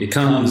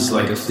Becomes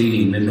like a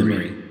fleeting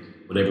memory.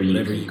 Whatever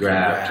you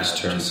grab just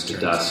turns to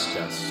dust.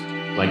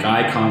 Like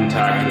eye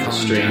contact with a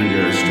stranger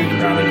in a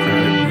crowded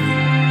room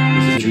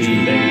is a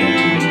dream begging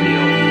to be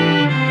real.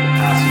 The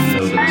passing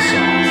note of a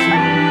song,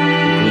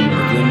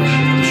 the glimmer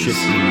of the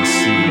shifting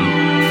sea.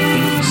 You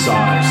think you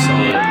saw it,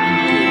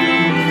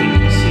 you think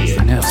you see it.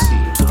 I know.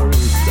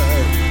 We'll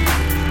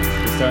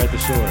start at the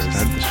shores. Start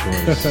at the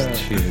shores.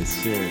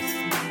 Cheers. Cheers.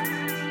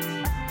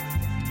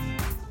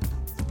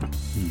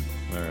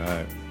 All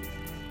right.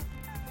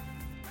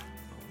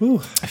 Whew.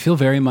 I feel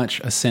very much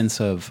a sense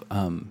of,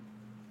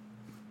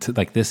 to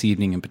like this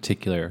evening in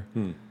particular,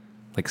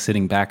 like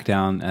sitting back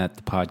down at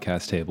the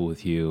podcast table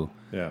with you.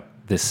 Yeah.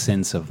 This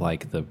sense of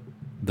like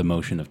the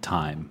motion of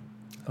time.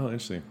 Oh,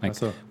 interesting. Like,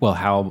 So, well,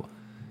 how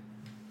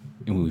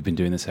we've been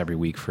doing this every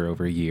week for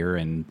over a year,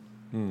 and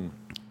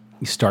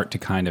you start to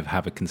kind of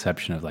have a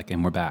conception of like,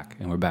 and we're back,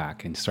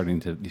 and starting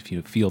to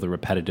feel the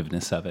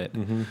repetitiveness of it,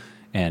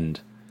 and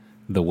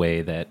the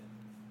way that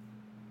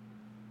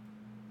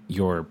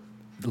your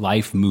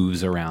life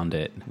moves around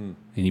it, and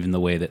even the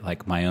way that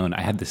like my own. I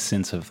had this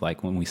sense of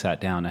like when we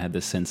sat down, I had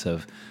this sense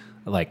of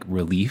like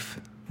relief,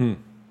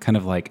 kind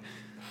of like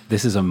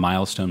this is a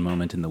milestone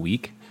moment in the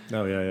week.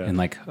 oh, yeah. And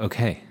like,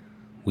 okay,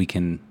 we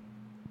can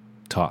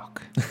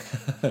talk,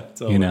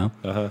 Totally. you know?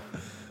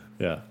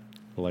 Yeah.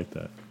 I like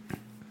that.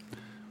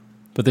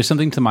 But there's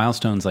something to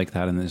milestones like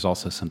that. And there's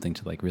also something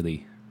to like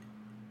really,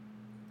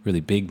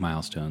 really big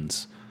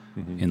milestones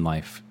in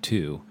life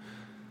too.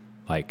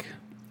 Like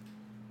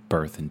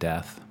birth and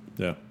death.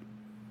 Yeah.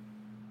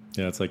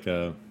 Yeah, it's like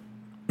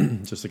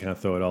just to kind of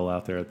throw it all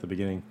out there at the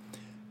beginning.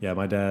 Yeah,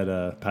 my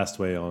dad passed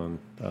away on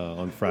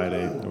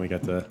Friday, and we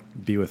got to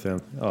be with him.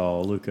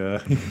 Oh,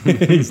 Luca.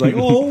 He's like,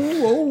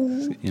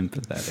 oh.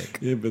 Empathetic.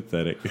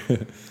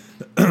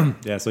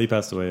 Yeah, so he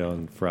passed away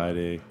on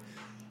Friday.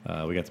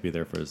 We got to be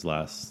there for his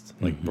last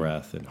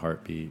breath and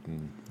heartbeat,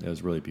 and it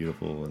was really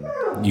beautiful.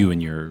 And You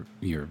and your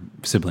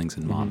siblings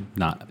and mom.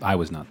 I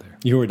was not there.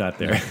 you were not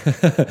there.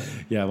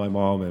 Yeah, my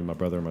mom and my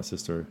brother and my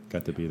sister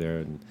got to be there,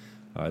 and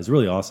it was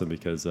really awesome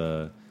because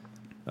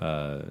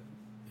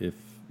if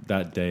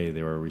that day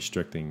they were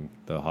restricting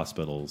the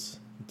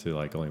hospitals to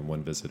like only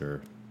one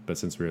visitor, but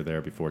since we were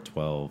there before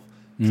 12,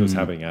 so it was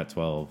happening at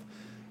 12.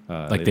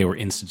 Like they were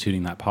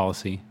instituting that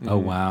policy. Oh,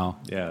 wow.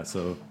 Yeah,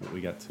 so we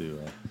got to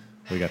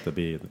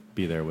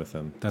be there with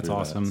them. That's through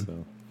awesome. That,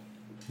 so,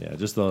 yeah,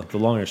 just the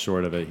long and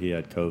short of it, he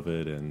had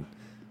COVID and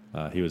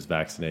he was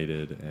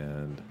vaccinated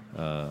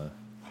and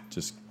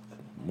just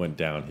went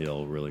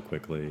downhill really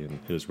quickly, and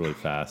it was really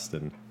fast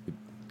and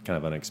kind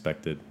of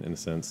unexpected in a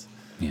sense.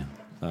 Yeah.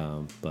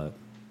 But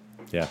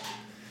yeah.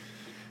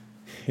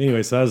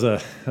 Anyway, so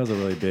that was a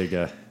really big.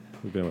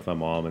 We've been with my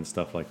mom and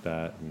stuff like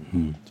that,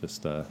 and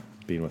just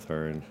being with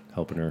her and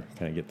helping her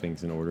kind of get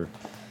things in order.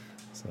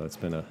 So it's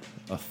been a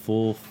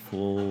full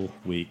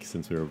week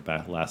since we were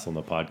back last on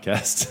the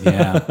podcast.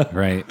 Yeah,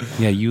 right.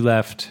 Yeah, you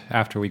left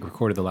after we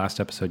recorded the last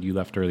episode. You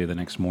left early the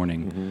next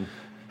morning,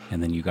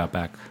 and then you got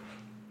back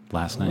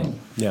last night.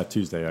 Yeah,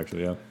 Tuesday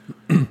actually.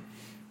 Yeah.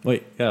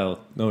 Wait, yeah,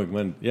 no,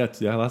 when? Yeah,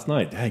 last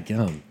night.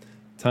 Daggum.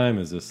 Time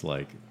is just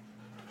like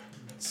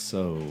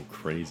so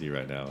crazy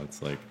right now.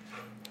 It's like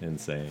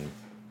insane.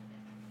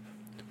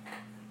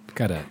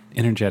 Got an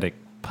energetic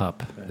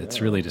pup that's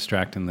really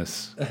distracting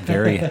this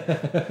very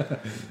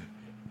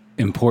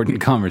important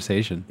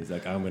conversation. He's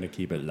like, I'm going to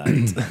keep it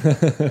light.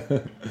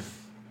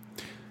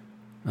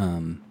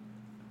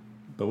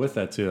 But with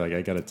that too, like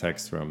I got a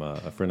text from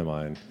a friend of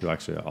mine who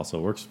actually also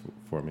works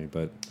for me,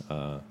 but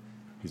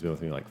he's been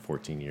with me like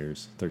 13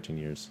 years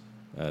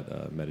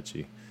at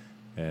Medici,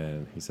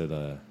 and he said,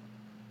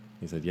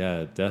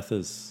 yeah, death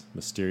is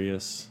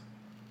mysterious,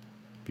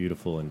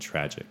 beautiful, and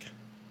tragic.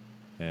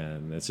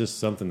 And it's just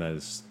something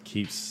that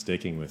keeps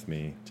sticking with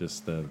me.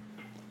 Just the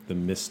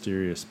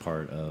mysterious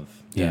part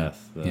of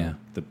death,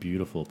 the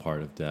beautiful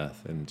part of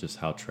death, and just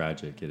how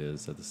tragic it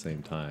is at the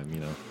same time. You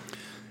know,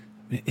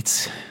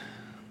 It's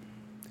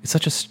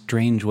such a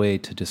strange way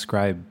to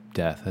describe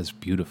death as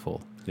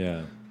beautiful.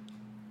 yeah,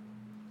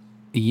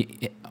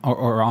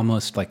 Or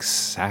almost like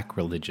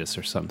sacrilegious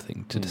or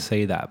something to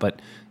say that,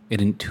 but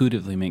it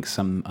intuitively makes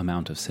some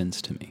amount of sense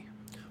to me.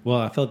 Well,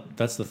 I felt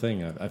that's the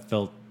thing. I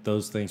felt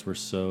those things were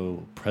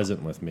so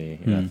present with me,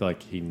 and I feel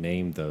like he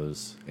named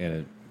those,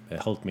 and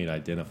it helped me to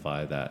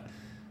identify that.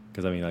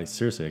 Because I mean, like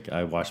seriously,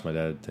 I watched my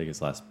dad take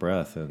his last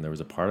breath, and there was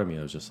a part of me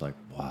that was just like,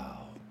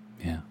 wow,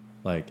 Yeah.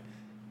 like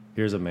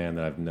here's a man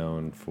that I've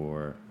known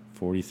for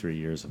 43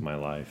 years of my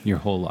life. Your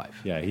whole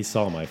life. Yeah, he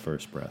saw my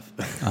first breath.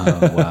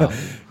 Oh, wow.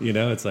 You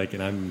know, it's like,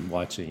 and I'm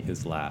watching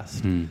his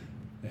last, and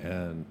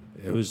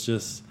it was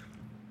just.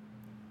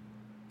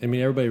 I mean,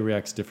 everybody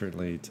reacts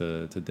differently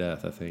to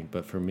death, I think.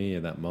 But for me,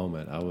 in that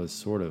moment, I was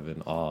sort of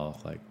in awe,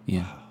 like,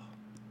 Yeah. wow,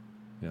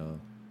 you know.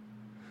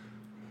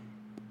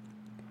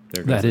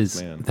 There goes That this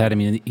is, man. that, I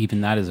mean,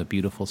 even that is a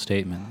beautiful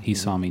statement. He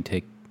saw me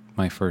take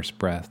my first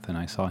breath, and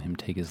I saw him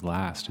take his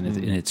last. And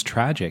it's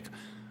tragic,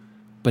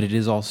 but it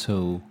is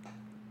also,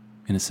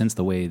 in a sense,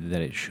 the way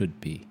that it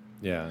should be.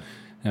 Yeah.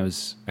 And I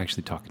was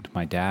actually talking to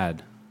my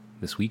dad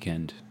this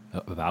weekend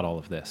about all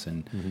of this,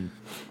 and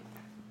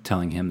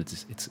telling him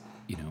that it's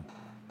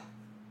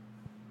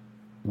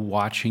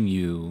watching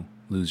you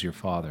lose your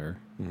father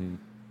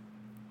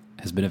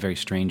has been a very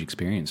strange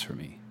experience for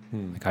me.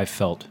 Like, I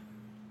felt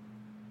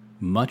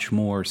much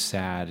more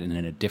sad and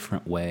in a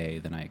different way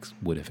than I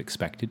would have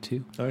expected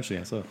to. Oh, actually,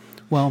 yeah, so.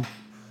 Well,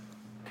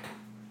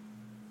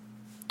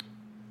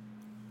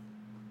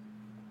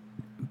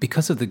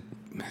 because of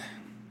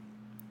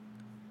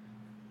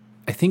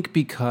I think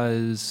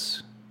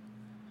because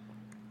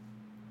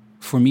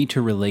for me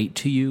to relate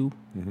to you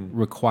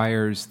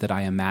requires that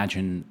I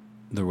imagine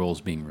the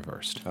roles being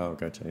reversed. Oh,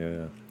 gotcha.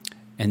 Yeah.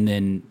 And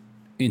then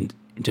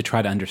to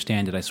try to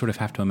understand it, I sort of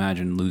have to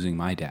imagine losing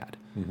my dad.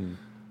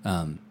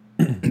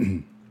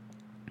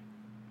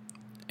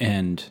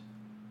 And,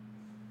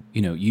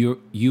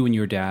 you and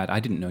your dad, I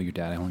didn't know your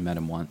dad. I only met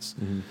him once.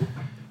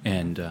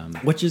 And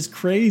which is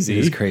crazy. It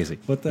is crazy.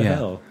 What the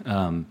hell?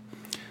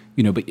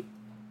 But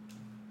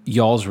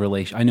y'all's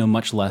relation, I know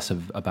much less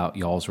about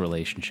y'all's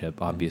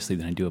relationship, obviously,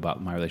 than I do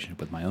about my relationship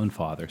with my own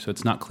father. So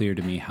it's not clear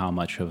to me how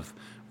much of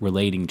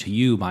relating to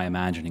you by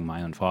imagining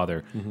my own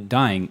father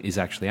dying is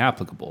actually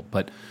applicable.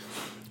 But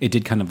it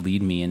did kind of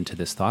lead me into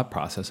this thought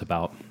process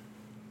about,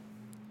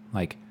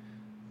 like,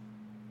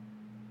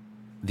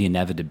 the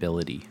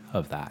inevitability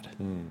of that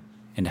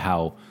and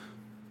how,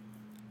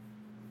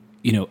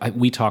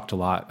 we talked a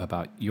lot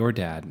about your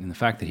dad and the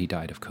fact that he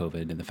died of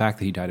COVID, and the fact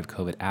that he died of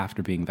COVID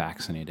after being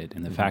vaccinated,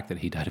 and the fact that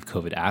he died of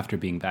COVID after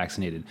being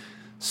vaccinated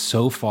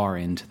so far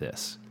into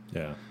this.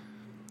 Yeah.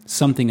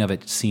 Something of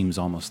it seems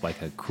almost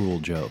like a cruel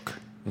joke,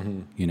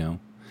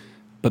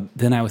 But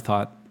then I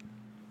thought,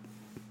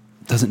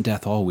 doesn't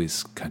death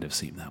always kind of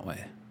seem that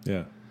way?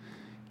 Yeah.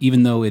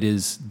 Even though it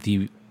is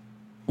the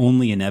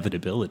only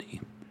inevitability.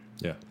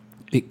 Yeah.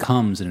 It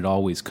comes, and it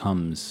always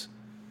comes.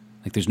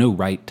 Like, there's no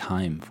right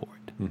time for it.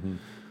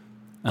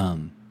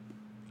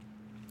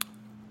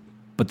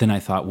 But then I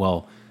thought,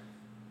 well,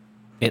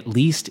 at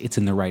least it's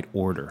in the right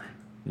order.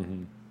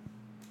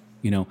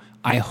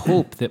 I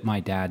hope that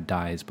my dad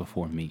dies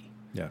before me.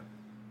 Yeah.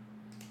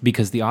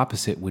 Because the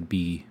opposite would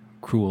be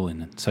cruel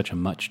in such a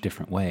much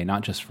different way,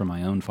 not just for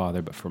my own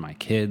father, but for my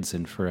kids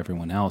and for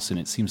everyone else. And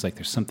it seems like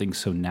there's something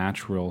so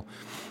natural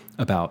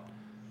about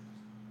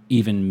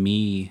even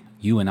me,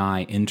 you and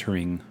I,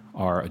 entering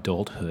our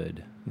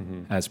adulthood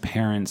as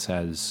parents,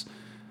 as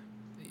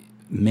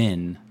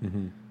men,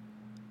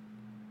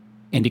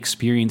 and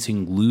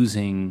experiencing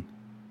losing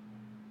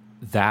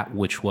that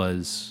which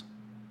was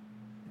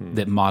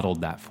that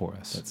modeled that for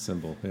us. That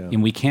symbol, yeah.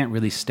 And we can't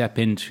really step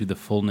into the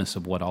fullness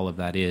of what all of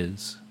that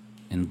is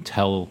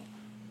until,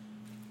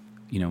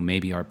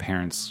 maybe our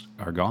parents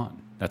are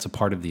gone. That's a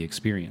part of the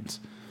experience.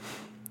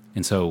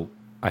 And so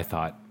I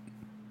thought,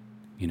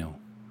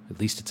 at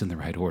least it's in the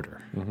right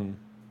order.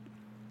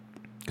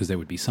 Because there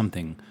would be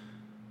something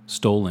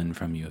stolen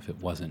from you if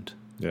it wasn't.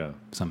 Yeah.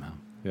 Somehow.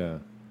 Yeah.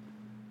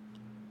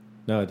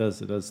 No, it does.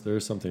 There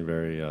is something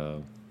very,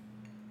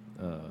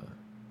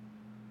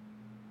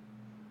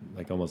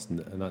 like almost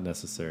not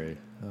necessary.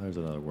 There's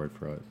another word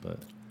for it, but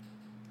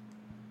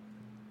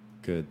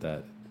good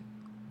that,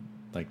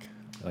 like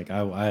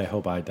I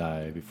hope I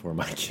die before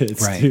my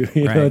kids do.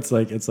 You know, it's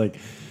like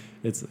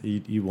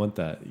you want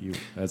that. You,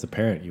 as a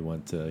parent, you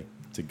want to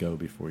go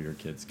before your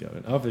kids go,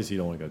 and obviously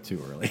you don't want to go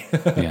too early.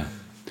 Yeah.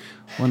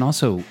 Well, and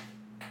also,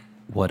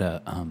 what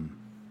a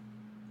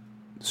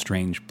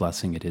strange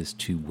blessing it is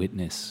to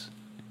witness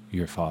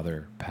your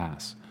father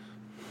pass.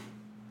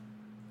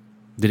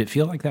 Did it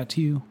feel like that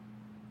to you?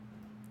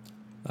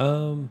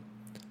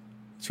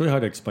 It's really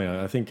hard to explain.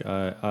 I think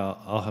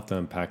I'll have to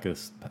unpack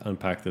this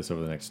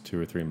over the next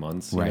 2 or 3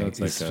 months. Right, It's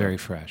like very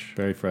fresh,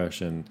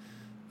 and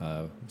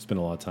spent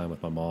a lot of time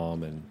with my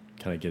mom and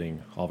kind of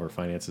getting all of her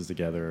finances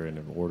together and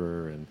in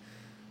order, and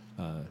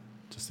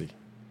just to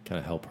kind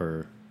of help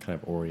her kind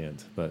of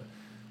orient. But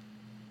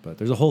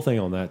there's a whole thing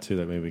on that too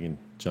that maybe we can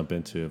jump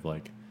into, of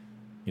like,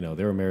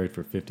 they were married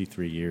for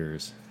 53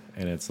 years,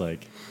 and it's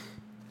like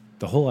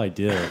the whole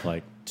idea of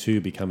like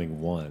two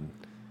becoming one.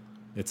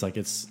 It's like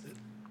it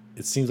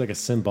seems like a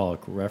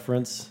symbolic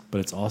reference, but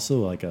it's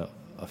also like a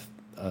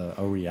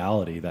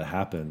reality that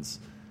happens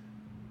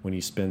when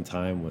you spend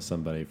time with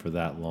somebody for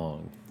that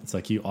long. It's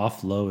like you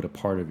offload a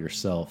part of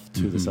yourself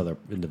to this other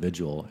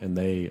individual, and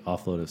they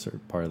offload a certain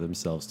part of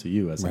themselves to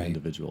you as an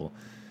individual.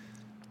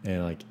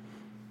 And like,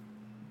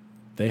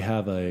 they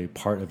have a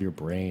part of your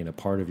brain, a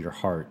part of your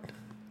heart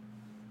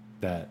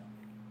that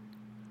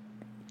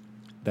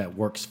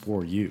works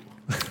for you.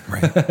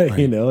 Right.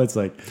 It's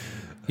like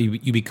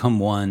you become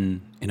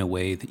one in a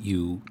way that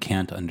you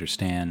can't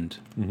understand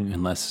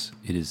unless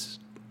it is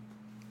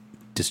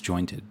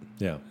disjointed.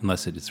 Yeah.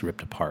 Unless it is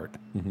ripped apart.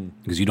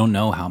 Because you don't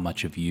know how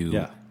much of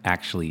you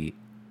actually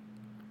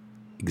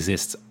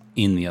exists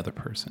in the other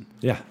person.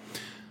 Yeah.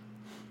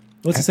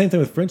 Well, it's the same thing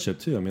with friendship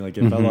too. I mean, like,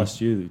 if I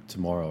lost you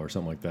tomorrow or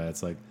something like that,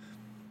 it's like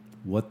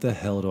what the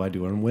hell do I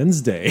do on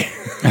Wednesday?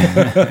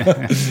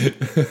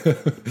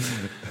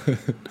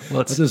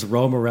 Well, I just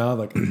roam around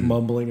like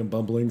mumbling and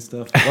bumbling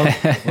stuff.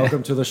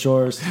 Welcome to the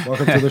shores.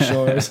 Welcome to the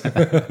shores.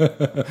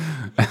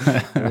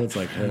 And it's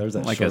like, hey, there's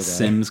that like shore a guy.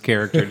 Sims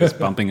character just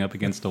bumping up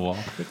against a wall.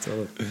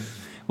 Totally.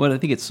 Well, I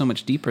think it's so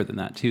much deeper than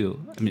that too.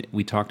 I mean,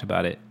 we talked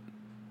about it.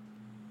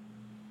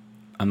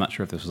 I'm not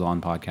sure if this was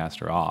on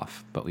podcast or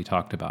off, but we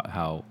talked about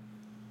how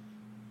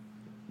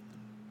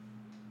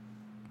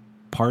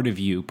part of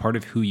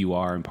who you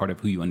are and part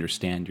of who you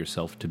understand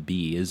yourself to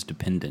be is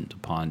dependent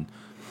upon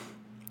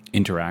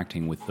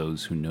interacting with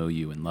those who know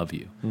you and love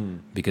you,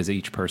 because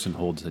each person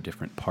holds a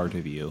different part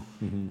of you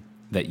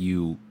that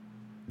you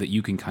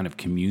can kind of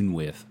commune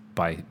with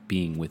by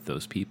being with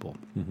those people.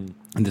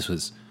 And this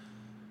is,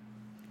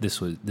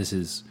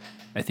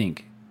 I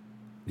think,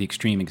 the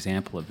extreme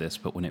example of this.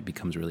 But when it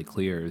becomes really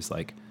clear is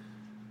like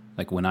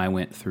when I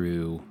went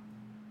through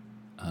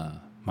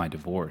my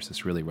divorce,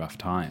 this really rough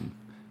time,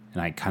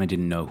 and I kind of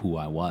didn't know who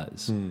I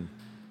was.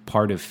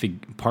 Part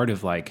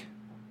of like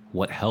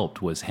what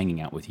helped was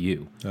hanging out with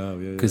you. Oh,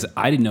 yeah. Because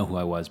I didn't know who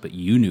I was, but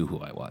you knew who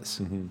I was.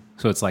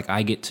 So it's like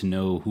I get to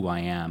know who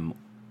I am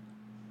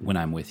when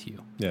I'm with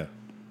you. Yeah.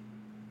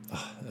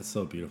 Oh, that's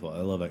so beautiful.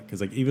 I love it.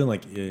 Because like even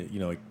like,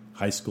 like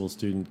high school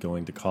student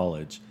going to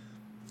college,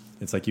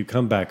 it's like you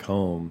come back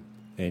home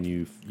and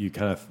you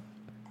kind of,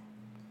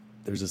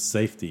 there's a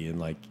safety in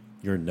like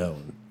you're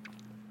known.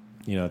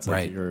 It's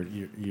like Right.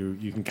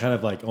 you can kind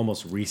of like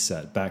almost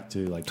reset back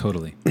to like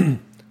Totally.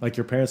 like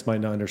your parents might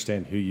not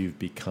understand who you've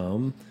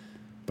become,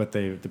 but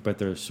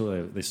they're sort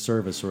of, they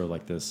serve as sort of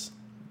like this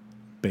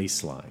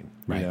baseline,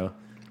 Right.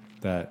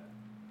 That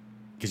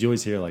because you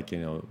always hear like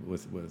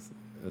with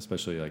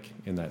especially like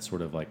in that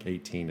sort of like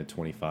 18 to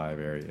 25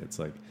 area, it's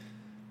like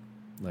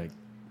my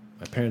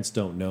parents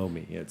don't know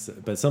me.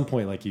 But at some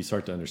point like you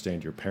start to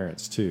understand your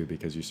parents too,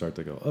 because you start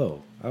to go,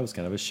 oh, I was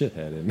kind of a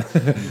shithead and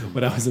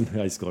when I was in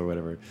high school or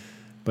whatever.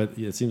 But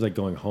it seems like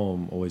going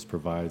home always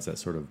provides that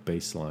sort of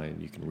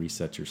baseline you can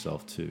reset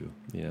yourself to,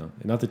 and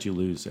not that you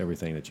lose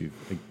everything that you've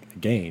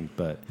gained,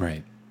 but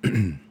Right.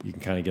 you can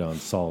kind of get on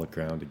solid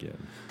ground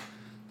again.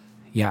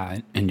 Yeah,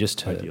 and just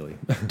to Ideally.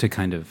 to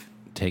kind of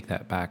take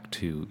that back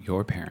to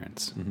your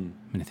parents. I mean,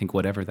 I think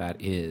whatever that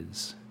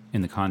is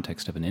in the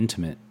context of an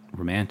intimate,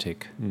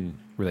 romantic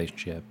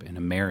relationship and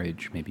a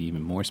marriage, maybe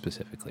even more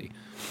specifically,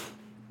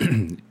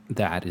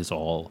 that is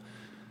all,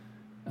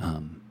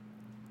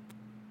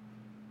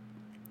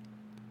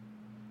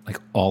 like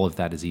all of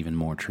that is even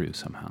more true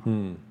somehow.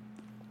 And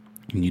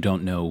you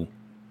don't know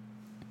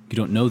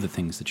the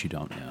things that you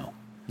don't know.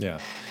 Yeah.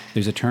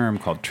 There's a term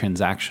called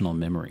transactional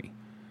memory,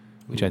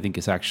 which I think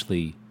is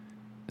actually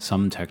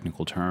some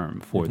technical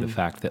term for the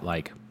fact that,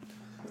 like,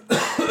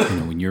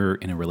 when you're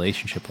in a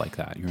relationship like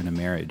that, you're in a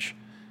marriage,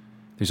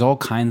 there's all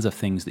kinds of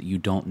things that you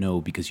don't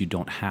know because you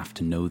don't have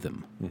to know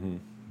them,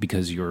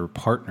 because your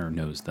partner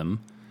knows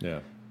them, Yeah.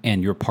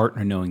 and your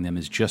partner knowing them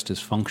is just as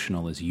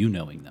functional as you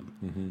knowing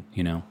them.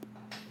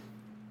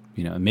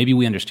 And maybe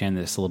we understand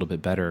this a little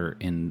bit better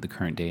in the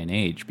current day and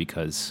age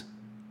because,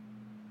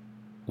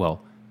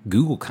 well,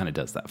 Google kind of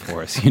does that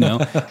for us,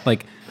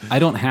 Like, I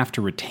don't have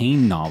to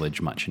retain knowledge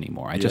much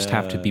anymore. I just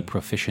have to be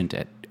proficient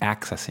at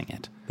accessing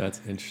it.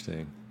 That's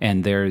interesting.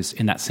 And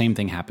that same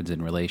thing happens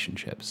in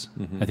relationships.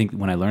 I think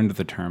when I learned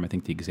the term, I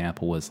think the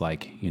example was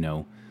like,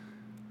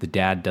 the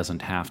dad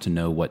doesn't have to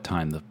know what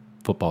time the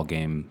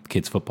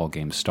kids' football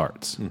game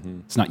starts.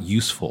 It's not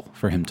useful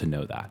for him to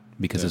know that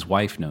because his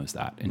wife knows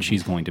that, and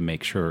she's going to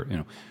make sure,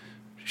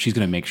 she's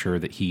going to make sure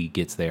that he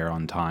gets there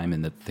on time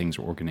and that things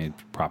are organized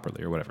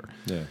properly or whatever.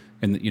 Yeah.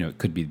 And it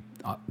could be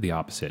the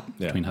opposite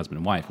between husband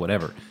and wife,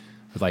 whatever.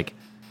 But like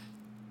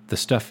the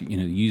stuff, you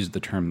used the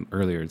term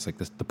earlier. It's like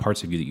the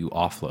parts of you that you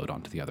offload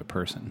onto the other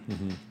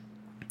person.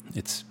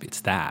 It's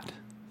that.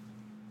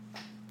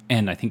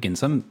 And I think in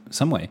some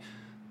way,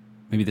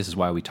 maybe this is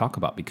why we talk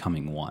about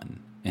becoming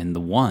one. And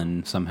the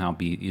one somehow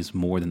is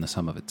more than the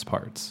sum of its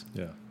parts.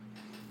 Yeah.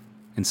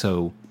 And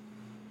so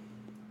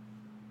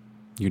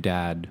your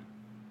dad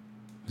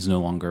is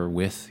no longer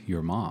with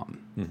your mom.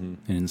 And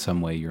in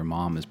some way, your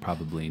mom is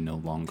probably no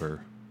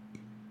longer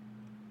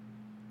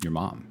your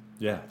mom.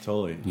 Yeah,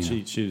 totally.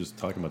 She was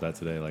talking about that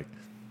today. Like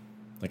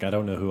I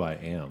don't know who I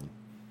am.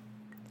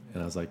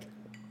 And I was like,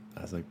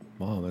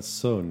 Mom, that's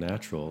so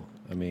natural.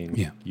 I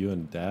mean, you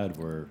and Dad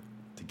were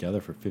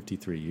together for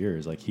 53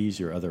 years. Like, he's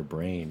your other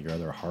brain, your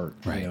other heart.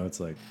 Right. It's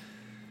like,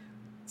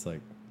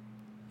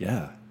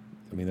 yeah.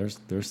 I mean,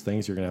 there's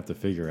things you're gonna have to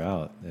figure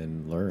out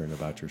and learn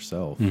about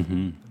yourself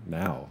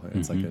now.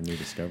 It's like a new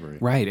discovery.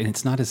 Right, and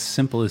it's not as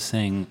simple as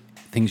saying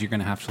things you're going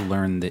to have to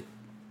learn that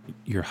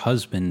your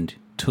husband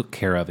took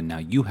care of and now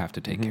you have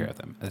to take care of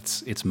them.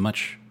 It's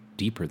much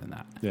deeper than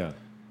that. Yeah.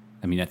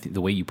 I mean, I think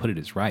the way you put it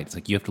is right. It's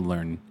like you have to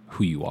learn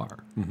who you are,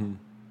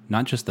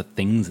 not just the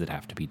things that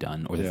have to be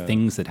done or the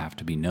things that have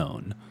to be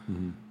known.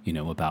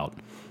 About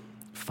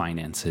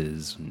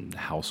finances and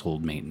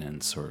household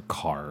maintenance or a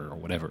car or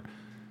whatever.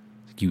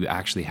 You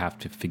actually have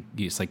to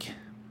it's like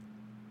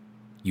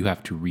you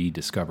have to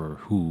rediscover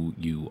who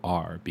you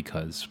are,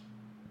 because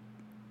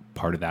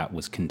part of that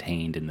was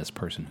contained in this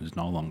person who's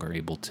no longer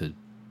able to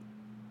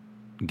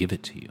give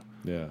it to you.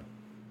 Yeah.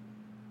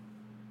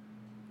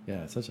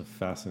 Yeah, it's such a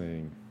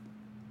fascinating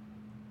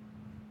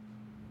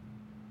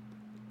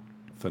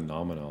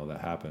phenomenon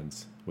that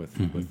happens with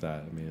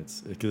that. I mean,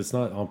 it's because it's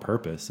not on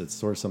purpose. It's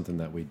sort of something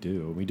that we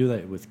do. We do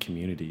that with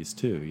communities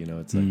too. You know,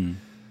 it's like,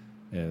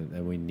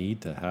 and we need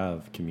to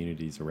have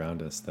communities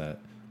around us that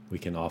we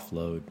can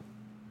offload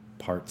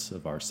parts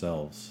of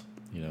ourselves.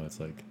 You know, it's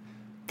like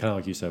kind of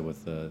like you said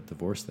with the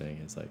divorce thing.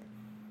 It's like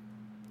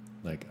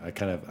I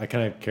kind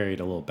of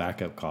carried a little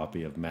backup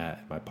copy of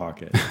Matt in my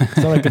pocket. It's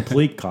not a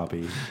complete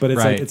copy, but it's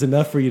right. like it's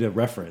enough for you to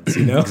reference,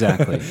 you know?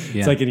 Exactly. It's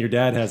Yeah. like, and your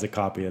dad has a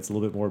copy. It's a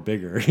little bit more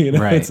bigger, you know?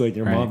 Right, It's like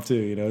your right. mom too,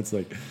 you know? It's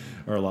like,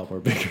 or a lot more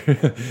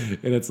bigger.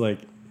 And it's like,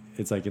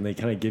 and they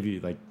kind of give you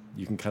like,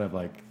 you can kind of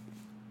like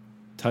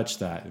touch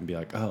that and be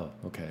like, oh,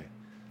 okay.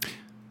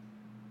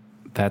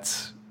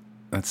 That's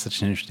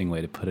such an interesting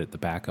way to put it. The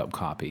backup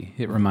copy.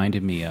 It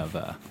reminded me of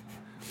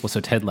so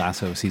Ted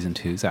Lasso season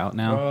 2's out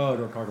now. Oh,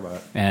 don't talk about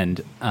it.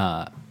 And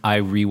I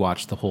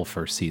rewatched the whole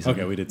first season.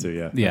 Okay, we did too,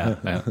 yeah.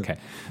 Yeah. Okay.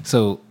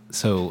 So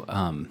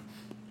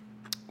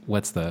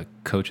what's the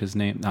coach's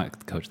name? Not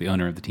the coach, the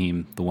owner of the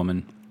team, the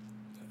woman.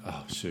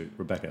 Oh, shoot.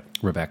 Rebecca.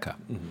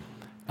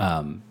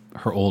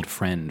 Her old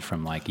friend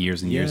from like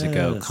years and years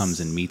ago comes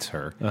and meets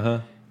her.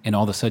 And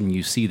all of a sudden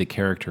you see the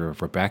character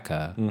of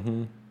Rebecca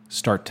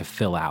start to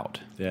fill out.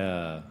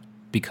 Yeah.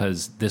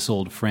 Because this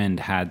old friend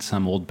had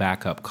some old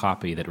backup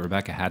copy that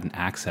Rebecca hadn't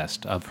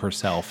accessed of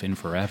herself in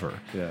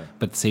forever. Yeah.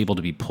 But it's able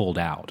to be pulled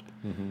out.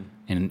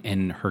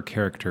 And her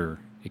character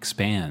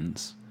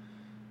expands.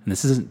 And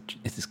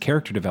it's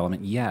character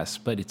development, yes,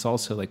 but it's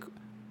also like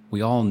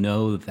we all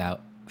know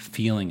that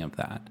feeling of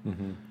that.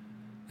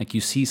 Like you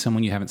see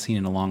someone you haven't seen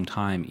in a long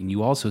time, and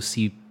you also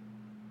see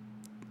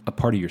a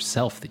part of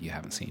yourself that you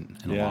haven't seen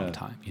in a long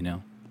time, you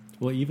know?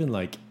 Well, even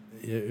like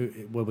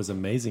what was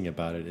amazing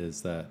about it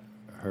is that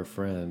her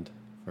friend,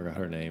 I forgot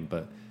her name,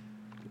 but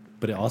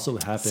it also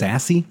happened.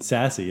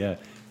 Sassy, yeah.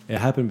 It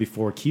happened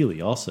before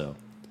Keely also.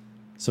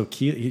 So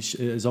Keely,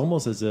 it was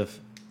almost as if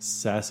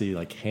Sassy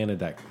like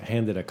handed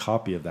a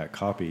copy of that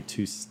copy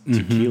to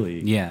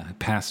Keely. Yeah,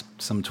 pass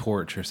some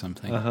torch or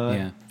something.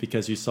 Yeah,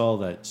 because you saw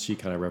that she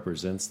kind of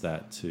represents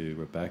that to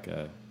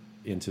Rebecca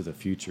into the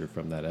future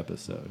from that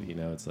episode. You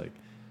know, it's like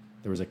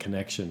there was a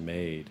connection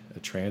made, a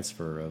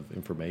transfer of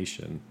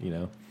information. You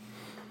know,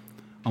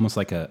 almost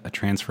like a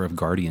transfer of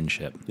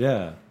guardianship.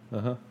 Yeah.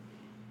 Wow,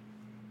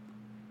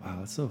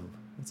 that's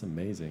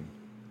amazing.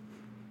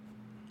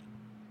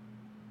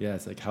 Yeah,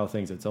 it's like how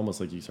things. It's almost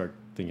like you start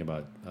thinking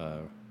about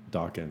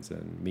Dawkins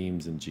and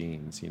memes and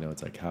genes. You know,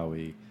 it's like how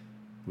we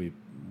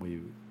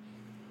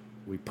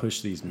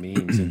push these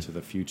memes into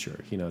the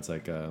future. You know, it's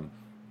like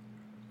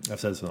I've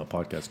said this on the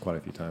podcast quite a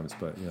few times,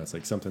 but you know, it's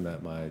like something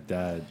that my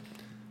dad,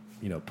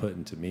 you know, put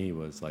into me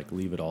was like,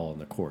 leave it all in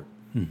the court.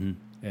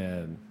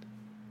 And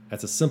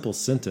that's a simple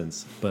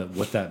sentence, but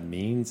what that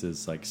means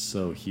is like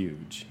so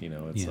huge. You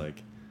know, it's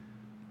like,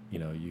 you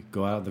know, you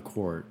go out in the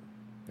court,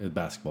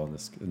 basketball in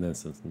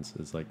this instance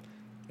is like,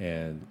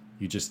 and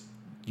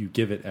you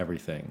give it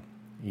everything.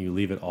 You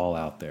leave it all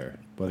out there.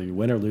 Whether you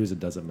win or lose, it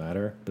doesn't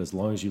matter. But as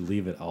long as you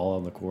leave it all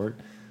on the court,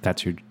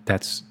 that's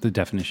the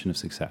definition of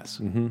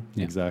success. Yeah.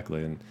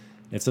 Exactly. And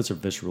it's such a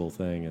visceral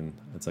thing. And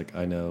it's like,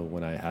 I know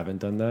when I haven't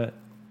done that,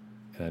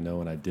 and I know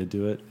when I did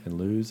do it and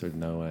lose, or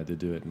know when I did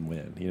do it and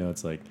win. You know,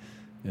 it's like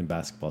in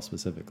basketball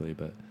specifically,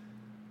 but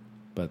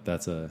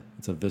it's a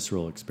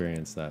visceral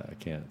experience that I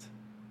can't.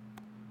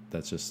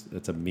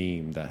 It's a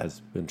meme that has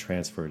been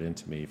transferred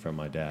into me from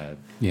my dad.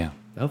 Yeah.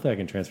 Hopefully I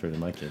can transfer it to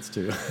my kids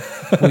too.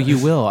 Well, you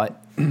will. I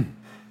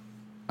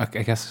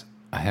guess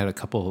I had a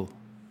couple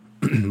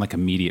like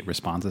immediate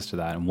responses to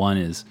that. And one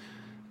is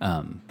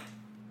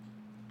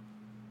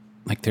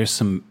like there's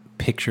some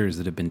pictures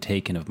that have been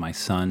taken of my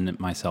son,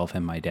 myself,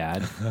 and my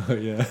dad. Oh,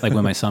 yeah. Like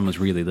when my son was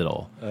really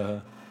little.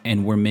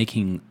 And we're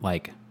making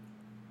like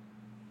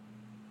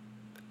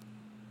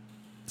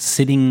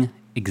sitting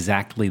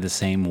exactly the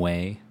same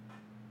way.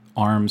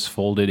 Arms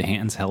folded,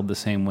 hands held the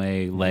same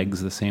way,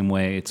 legs the same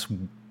way. It's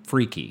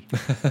freaky.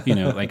 You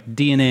know, like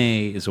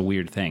DNA is a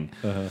weird thing.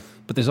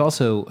 But there's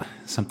also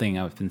something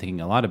I've been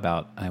thinking a lot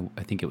about.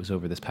 I think it was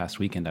over this past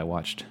weekend. I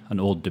watched an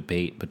old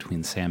debate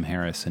between Sam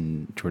Harris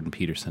and Jordan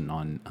Peterson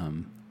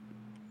on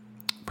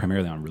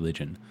primarily on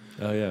religion.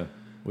 Oh, yeah.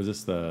 Was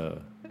this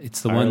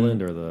it's the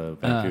Ireland or the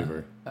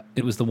Vancouver?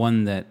 It was the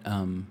one that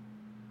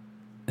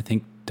I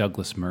think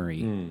Douglas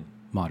Murray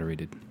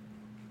moderated.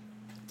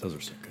 Those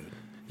are so good.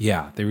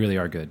 Yeah, they really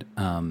are good.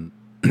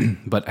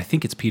 But I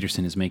think it's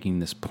Peterson is making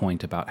this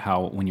point about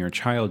how when you're a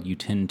child, you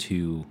tend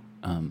to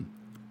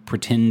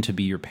pretend to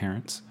be your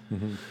parents.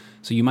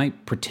 So you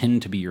might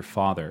pretend to be your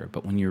father,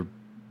 but when you're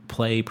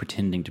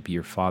pretending to be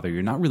your father,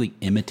 you're not really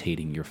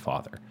imitating your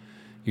father.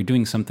 You're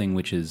doing something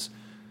which is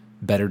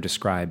better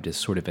described as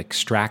sort of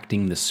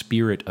extracting the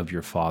spirit of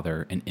your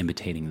father and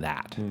imitating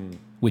that,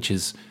 which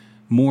is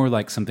more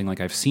like something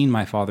like I've seen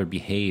my father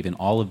behave in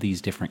all of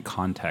these different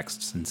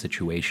contexts and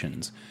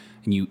situations.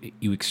 And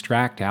you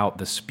extract out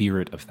the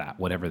spirit of that,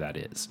 whatever that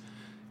is.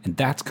 And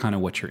that's kind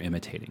of what you're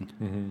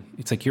imitating.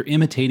 It's like you're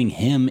imitating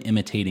him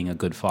imitating a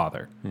good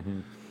father.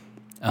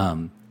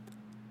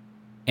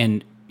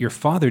 And your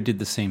father did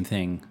the same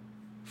thing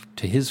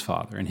to his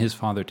father, and his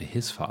father to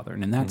his father.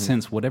 And in that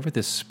sense, whatever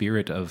this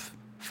spirit of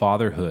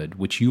fatherhood,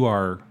 which you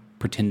are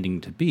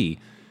pretending to be,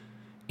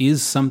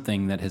 is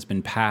something that has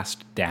been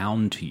passed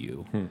down to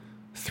you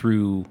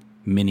through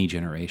many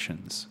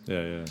generations.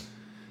 Yeah.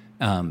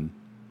 And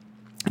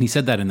he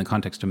said that in the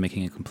context of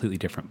making a completely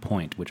different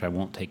point, which I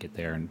won't take it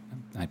there, and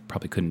I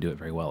probably couldn't do it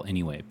very well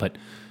anyway. But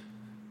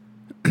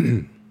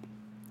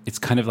it's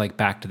kind of like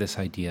back to this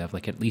idea of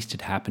like at least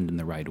it happened in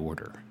the right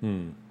order.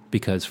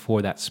 Because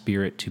for that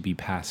spirit to be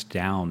passed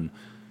down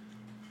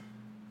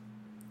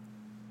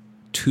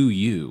to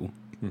you,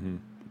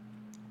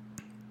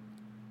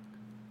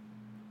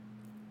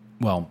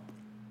 well,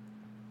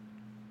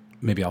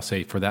 maybe I'll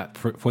say for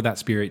that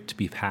spirit to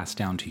be passed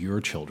down to your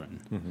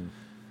children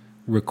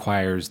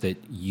requires that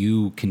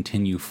you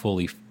continue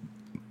fully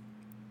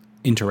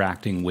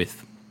interacting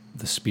with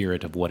the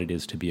spirit of what it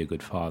is to be a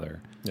good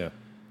father. Yeah.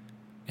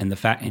 And the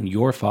fact, and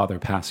your father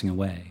passing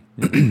away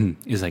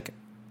is like,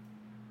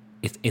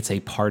 it's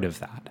a part of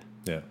that.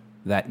 Yeah.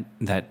 That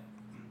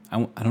I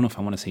don't know if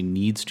I want to say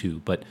needs to,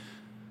 but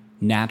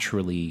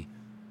naturally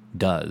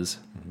does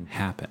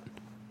happen.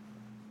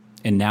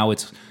 And now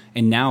it's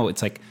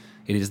like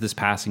it is this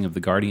passing of the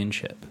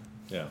guardianship,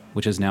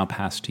 which is now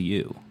passed to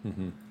you.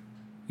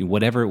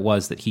 Whatever it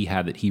was that he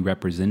had that he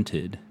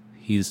represented,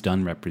 he's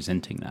done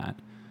representing that,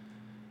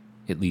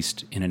 at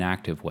least in an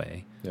active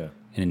way. Yeah.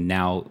 And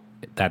now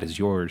that is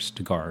yours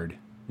to guard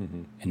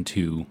and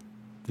to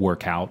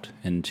work out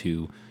and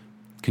to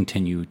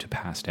continue to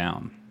pass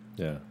down.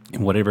 Yeah.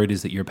 And whatever it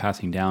is that you're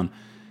passing down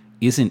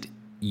isn't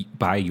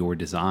by your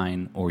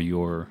design or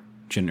your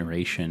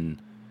generation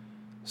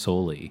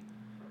solely.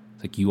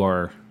 It's like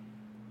you're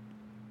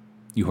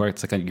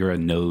a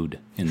node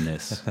in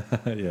this.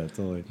 Yeah,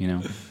 totally. You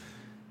know?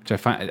 Which I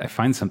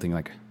find something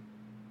like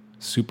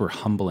super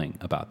humbling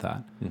about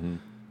that.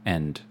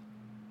 And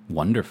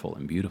wonderful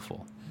and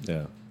beautiful.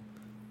 Yeah.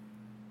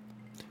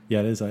 Yeah,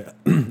 it is.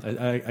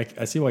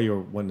 I see why you're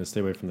wanting to stay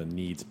away from the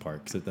needs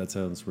part, because that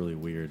sounds really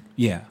weird.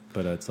 Yeah.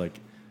 But it's like,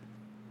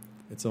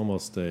 it's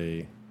almost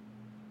an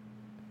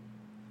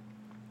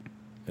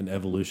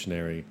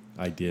evolutionary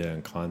idea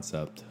and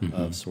concept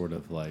of sort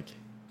of like,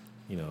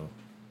 you know,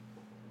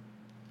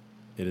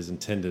 it is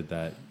intended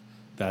that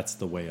that's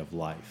the way of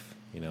life,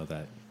 you know,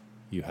 that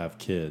you have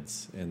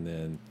kids and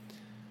then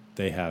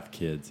they have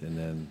kids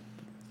and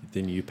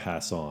then you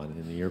pass on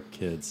and your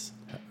kids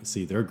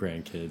see their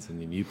grandkids and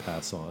then you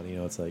pass on, you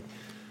know, it's like,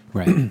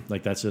 right.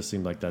 like that just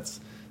seemed like that's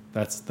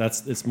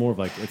it's more of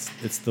like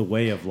it's the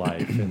way of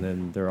life, and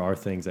then there are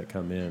things that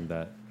come in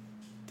that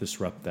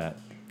disrupt that,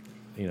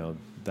 you know,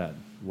 that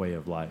way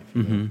of life,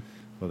 you know,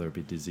 whether it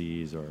be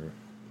disease or,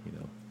 you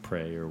know,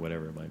 prey or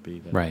whatever it might be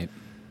that,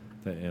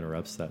 that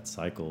interrupts that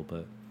cycle.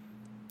 But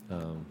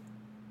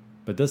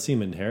it does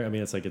seem inherent. I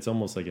mean, it's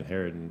almost like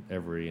inherent in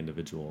every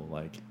individual.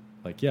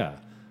 Like yeah,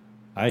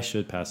 I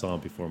should pass on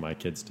before my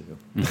kids do.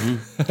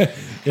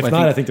 If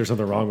not, I think there's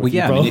something wrong with you.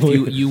 Well, yeah,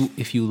 I mean,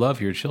 if you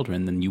love your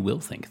children, then you will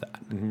think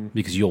that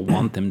because you'll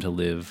want them to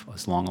live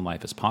as long a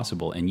life as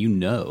possible, and you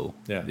know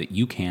that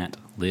you can't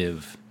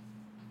live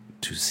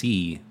to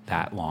see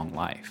that long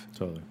life.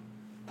 Totally.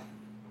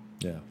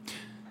 Yeah.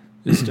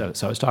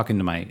 So I was talking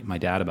to my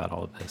dad about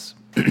all of this,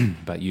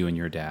 about you and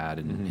your dad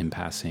and him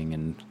passing,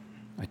 and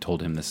I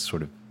told him this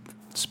sort of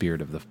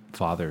spirit of the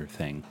father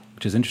thing,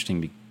 which is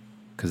interesting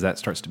because that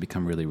starts to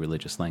become really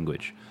religious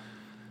language.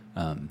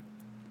 And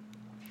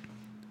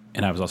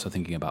I was also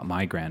thinking about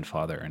my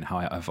grandfather and how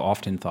I've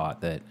often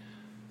thought that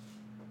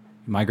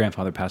my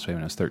grandfather passed away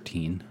when I was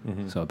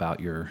 13, so about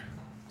your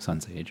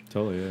son's age.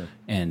 Totally, yeah.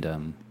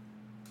 And,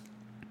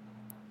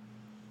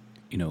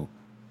 you know,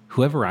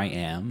 whoever I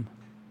am,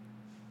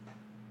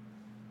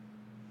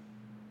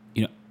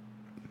 you know,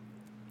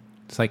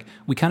 it's like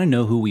we kind of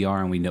know who we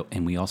are,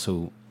 and we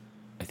also,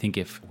 I think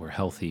if we're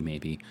healthy,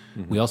 maybe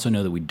we also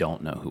know that we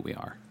don't know who we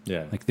are.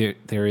 Yeah, like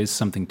there is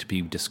something to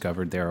be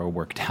discovered there or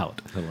worked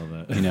out. I love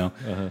that. You know,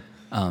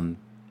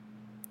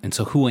 and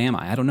so who am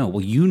I? I don't know.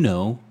 Well, you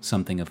know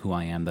something of who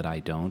I am that I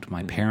don't.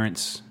 My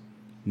parents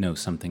know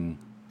something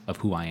of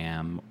who I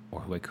am or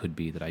who I could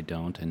be that I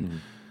don't,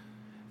 and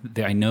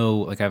I know,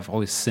 like I've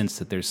always sensed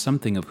that there's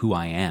something of who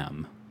I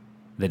am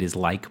that is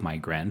like my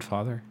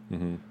grandfather,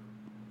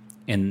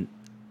 and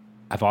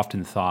I've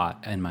often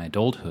thought in my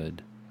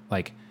adulthood,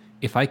 like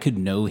if I could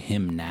know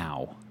him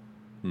now,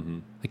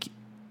 like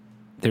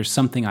there's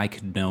something I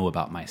could know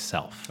about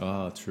myself.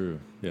 Oh, true.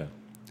 Yeah.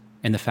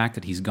 And the fact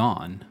that he's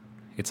gone,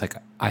 it's like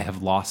I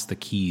have lost the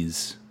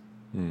keys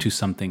to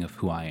something of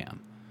who I am.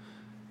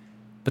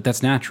 But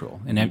that's natural,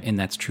 and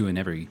that's true in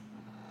every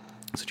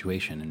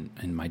situation.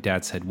 And my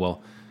dad said,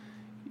 well,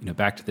 you know,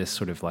 back to this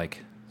sort of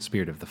like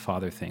spirit of the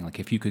father thing, like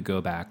if you could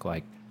go back,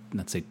 like,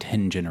 let's say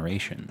 10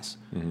 generations,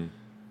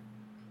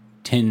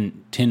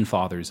 10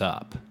 fathers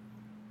up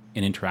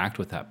and interact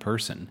with that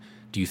person,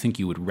 do you think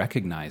you would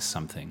recognize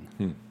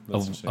something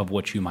of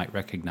what you might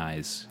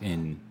recognize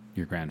in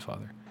your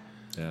grandfather?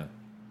 Yeah.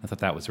 I thought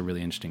that was a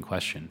really interesting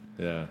question.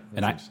 Yeah.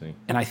 And Interesting.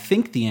 I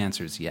think the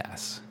answer is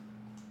yes.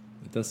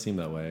 It does seem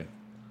that way.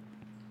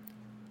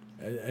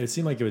 It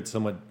seemed like it would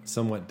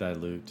somewhat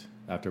dilute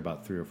after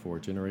about 3 or 4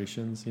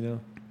 generations, you know?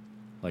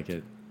 Like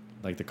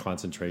the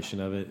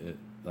concentration of it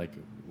like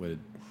would.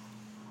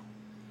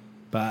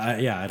 But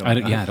I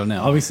don't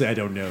know. Obviously, I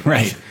don't know.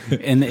 Right.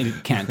 And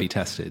it can't be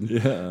tested.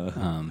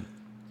 Yeah.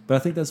 But I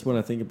think that's when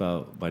I think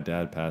about my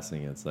dad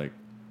passing. It's like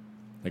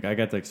I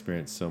got to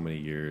experience so many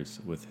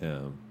years with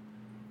him.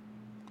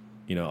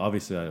 You know,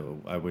 obviously,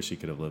 I wish he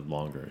could have lived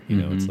longer. You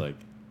know, it's like,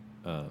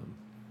 but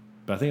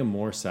I think I'm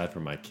more sad for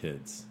my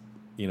kids.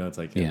 You know, it's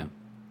like,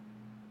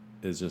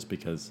 it's just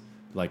because,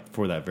 like,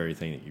 for that very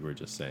thing that you were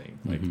just saying,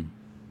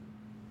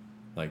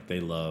 like they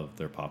love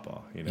their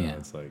papa. You know,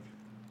 it's like,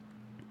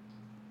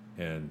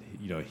 and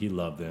you know, he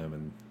loved them,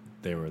 and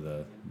they were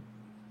the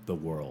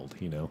world.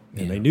 You know,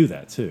 and they knew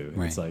that too.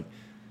 Right. It's like,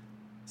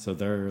 so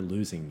they're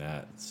losing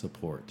that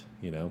support.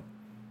 You know,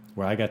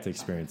 where I got to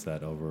experience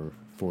that over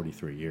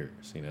 43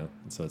 years, you know?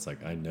 And so it's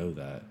like, I know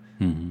that.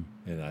 And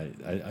I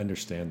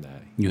understand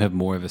that. You have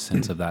more of a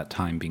sense of that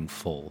time being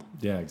full.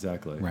 Yeah,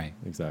 exactly. Right.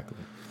 Exactly.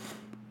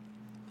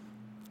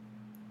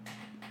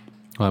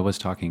 Well, I was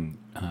talking,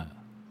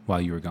 while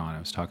you were gone, I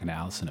was talking to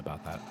Allison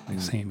about that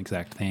same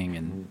exact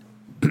thing.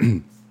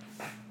 And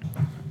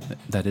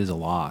that is a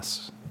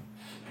loss.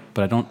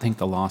 But I don't think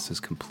the loss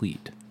is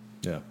complete.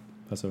 Yeah.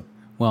 How so?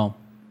 Well,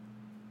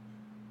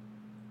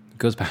 it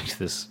goes back to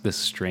this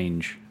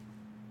strange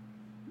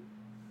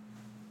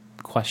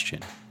question,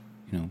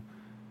 you know,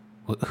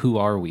 who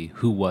are we?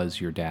 Who was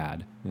your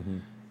dad?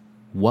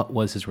 What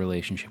was his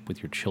relationship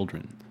with your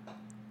children?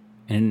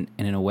 And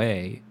in a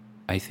way,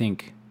 I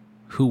think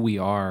who we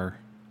are,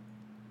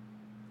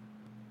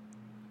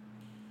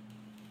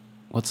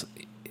 it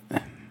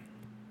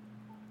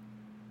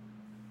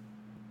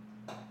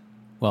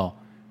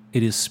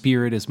is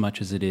spirit as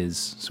much as it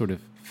is sort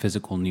of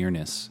physical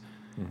nearness.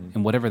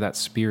 And whatever that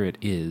spirit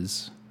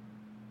isn't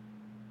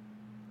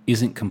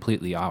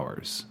completely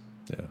ours.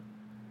 Yeah.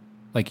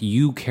 Like,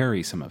 you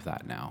carry some of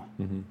that now.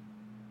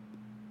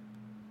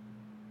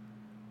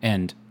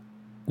 And,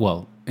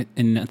 well,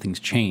 and nothing's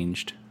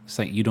changed. It's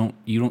like you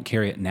don't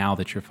carry it now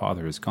that your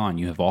father is gone.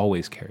 You have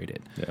always carried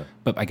it. Yeah.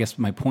 But I guess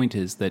my point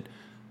is that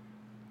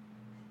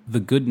the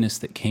goodness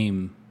that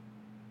came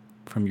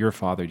from your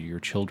father to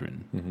your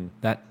children,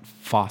 that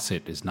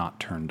faucet is not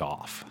turned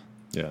off.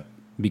 Yeah.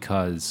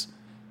 Because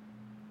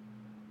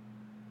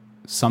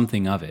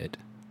something of it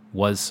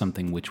was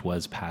something which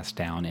was passed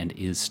down and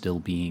is still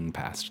being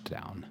passed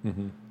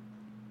down.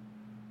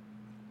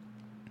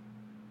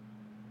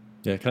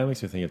 Yeah, it kind of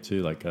makes me think of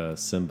too, like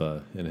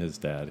Simba and his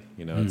dad.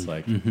 You know, it's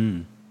like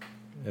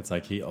it's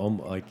like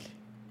like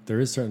there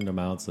is certain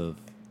amounts of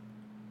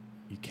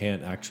you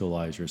can't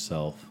actualize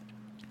yourself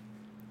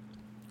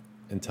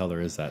until there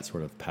is that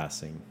sort of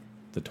passing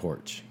the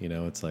torch. You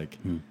know, it's like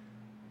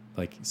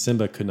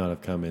Simba could not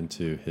have come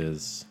into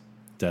his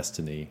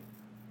destiny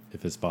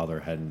if his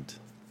father hadn't.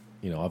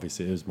 You know,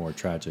 obviously it was more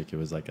tragic. It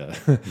was like a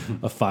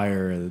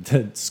fire and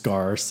a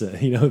scar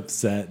set, you know,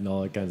 set and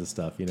all that kinds of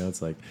stuff. You know,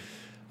 it's like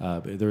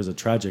there was a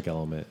tragic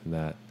element in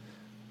that.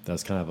 That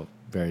was kind of a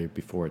very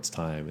before its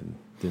time, and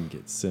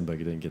Simba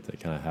didn't get to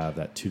kind of have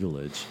that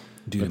tutelage.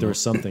 But there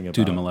was something about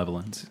due to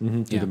malevolence.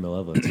 Due to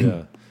malevolence,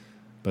 yeah.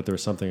 But there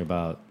was something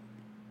about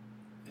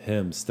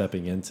him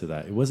stepping into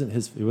that. It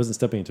wasn't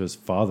stepping into his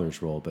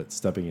father's role, but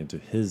stepping into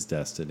his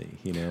destiny.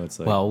 You know, it's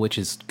like, well, which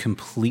is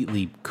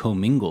completely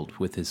commingled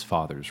with his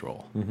father's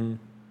role.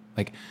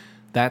 Like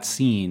that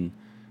scene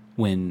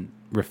when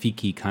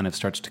Rafiki kind of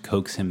starts to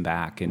coax him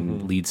back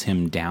and leads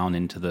him down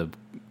into the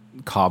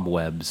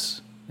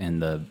cobwebs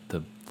and the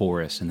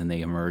forest, and then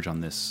they emerge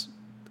on this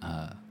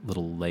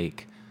little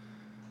lake.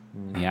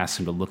 And he asks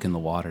him to look in the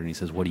water, and he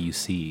says, "What do you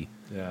see?"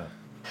 yeah,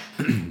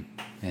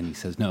 And he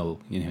says, "No."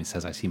 You know, he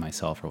says, "I see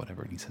myself," or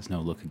whatever. And he says,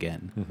 "No, look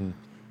again."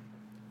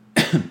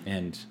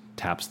 And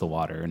taps the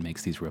water and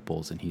makes these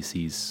ripples, and he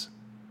sees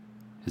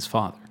his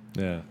father.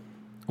 yeah,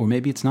 Or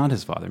maybe it's not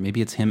his father.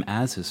 Maybe it's him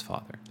as his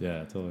father.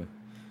 yeah, totally.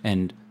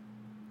 And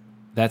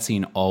that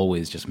scene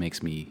always just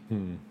makes me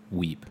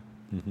weep.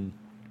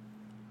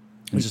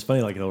 It's just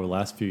funny, like over the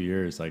last few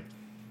years, like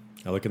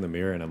I look in the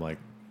mirror and I'm like,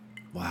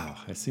 wow,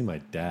 I see my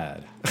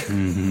dad.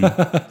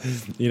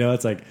 You know,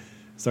 it's like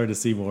starting to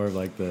see more of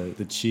like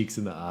the cheeks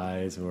and the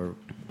eyes, and we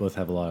both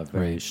have a lot of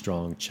very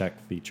strong Czech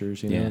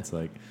features. You know, it's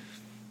like,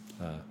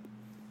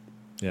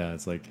 yeah,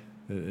 it's like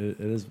it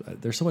is.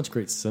 There's so much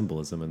great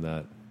symbolism in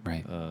that,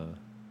 Right.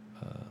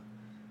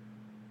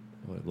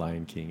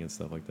 Lion King and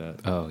stuff like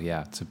that. Oh,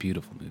 yeah. It's a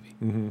beautiful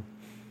movie.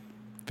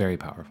 Very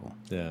powerful.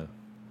 Yeah,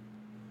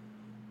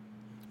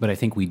 But I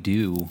think we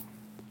do,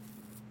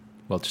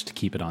 well, just to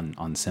keep it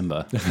on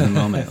Simba for the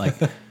moment, like,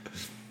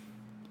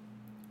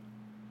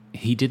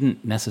 he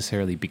didn't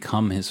necessarily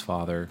become his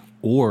father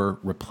or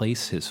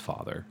replace his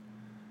father,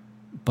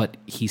 but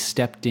he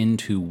stepped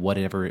into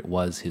whatever it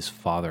was his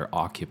father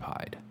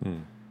occupied.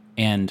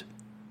 And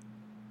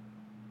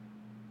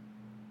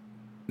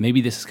maybe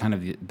this is kind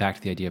of back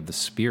to the idea of the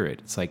spirit.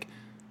 It's like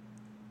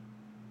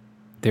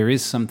there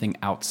is something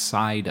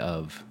outside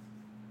of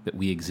that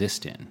we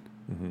exist in.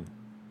 Mm-hmm.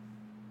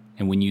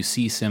 And when you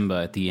see Simba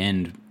at the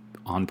end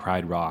on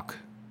Pride Rock,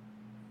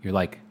 you're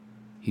like,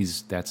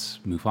 that's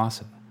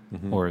Mufasa,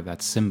 Mm-hmm. or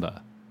that's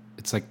Simba.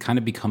 It's like kind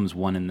of becomes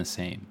one and the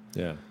same.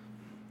 Yeah.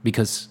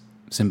 Because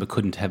Simba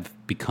couldn't have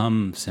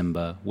become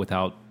Simba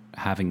without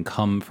having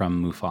come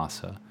from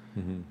Mufasa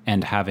Mm-hmm.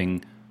 and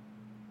having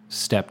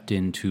stepped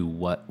into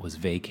what was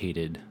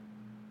vacated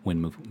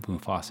when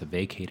Mufasa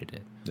vacated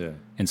it. Yeah.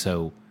 And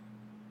so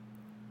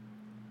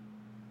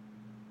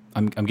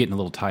I'm getting a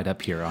little tied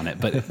up here on it,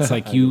 but it's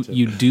like you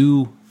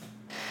do.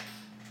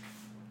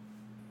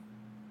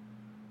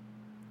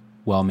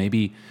 Well,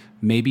 maybe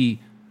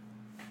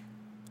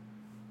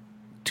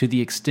to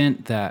the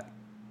extent that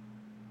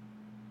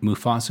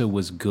Mufasa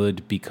was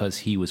good because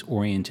he was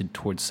oriented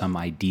towards some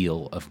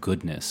ideal of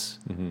goodness,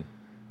 Mm-hmm.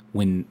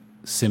 when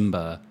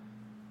Simba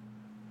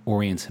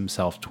orients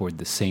himself toward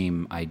the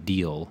same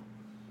ideal,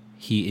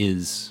 he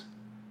is,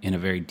 in a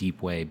very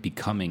deep way,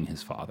 becoming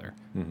his father.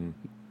 Mm-hmm.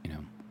 You know,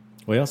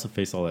 Well, he also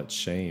faced all that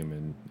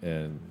shame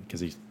and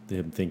because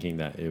him thinking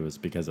that it was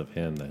because of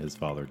him that his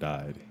father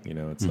died. You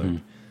know, it's Mm-hmm.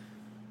 like,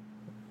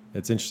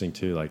 it's interesting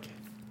too, like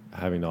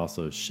having to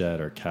also shed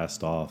or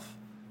cast off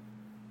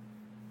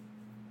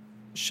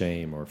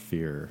shame or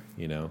fear,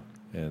 you know,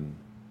 and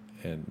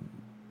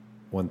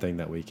one thing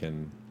that we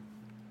can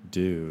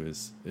do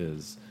is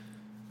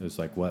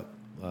like what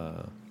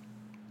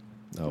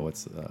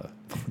what's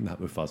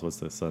not Mufasa, what's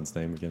the son's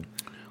name again?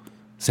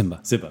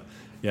 Simba.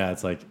 Yeah,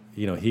 it's like,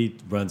 you know, he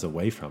runs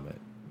away from it,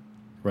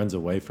 runs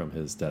away from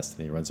his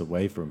destiny, runs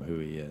away from who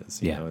he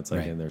is. You know, it's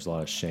like, right. and there's a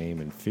lot of shame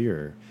and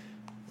fear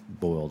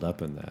boiled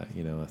up in that.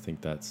 You know, I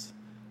think that's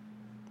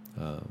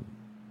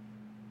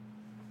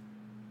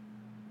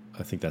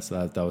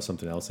that was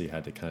something else he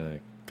had to kind of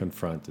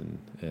confront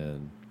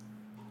and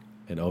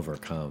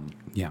overcome.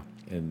 Yeah.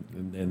 And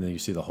then you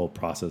see the whole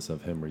process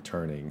of him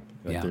returning.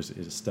 Like Yeah. there's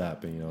a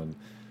step, and you know, and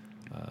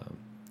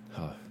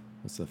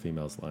what's the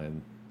female's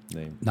line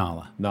name?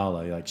 Nala.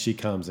 Nala. Like she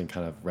comes and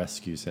kind of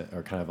rescues him,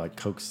 or kind of like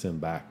coaxes him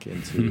back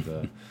into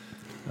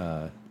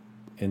the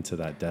into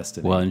that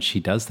destiny. Well, and she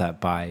does that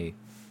by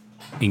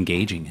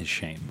engaging his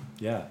shame.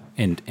 Yeah.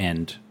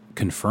 And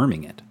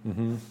confirming it.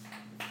 Mm-hmm.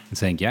 And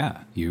saying,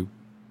 yeah, you're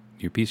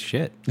a piece of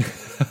shit.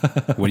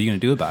 What are you going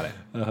to do about it?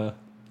 Uh-huh.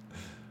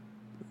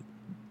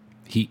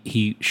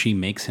 She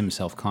makes him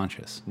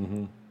self-conscious.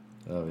 Mm-hmm.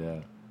 Oh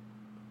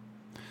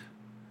yeah.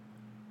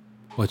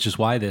 Which is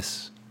why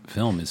this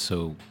film is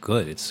so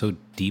good. It's so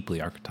deeply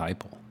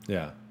archetypal.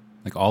 Yeah.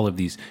 Like all of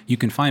these, you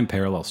can find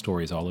parallel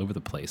stories all over the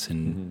place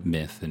in Mm-hmm.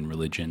 myth and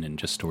religion and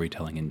just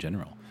storytelling in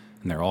general.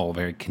 And they're all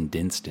very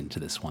condensed into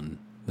this one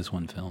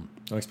film.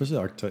 Especially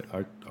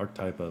the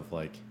archetype of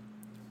like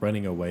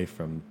running away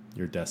from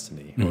your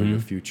destiny or Mm-hmm. your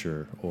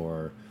future,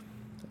 or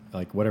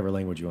like whatever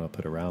language you want to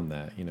put around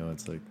that. You know,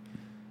 it's like,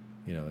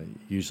 you know,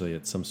 usually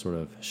it's some sort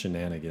of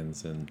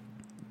shenanigans and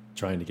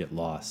trying to get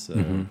lost,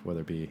 Mm-hmm.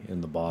 whether it be in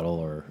the bottle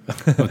or.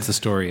 What's the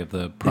story of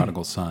the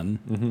prodigal son?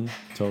 Mm-hmm.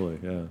 Totally,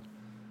 yeah.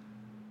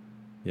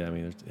 Yeah, I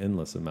mean, there's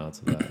endless amounts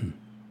of that.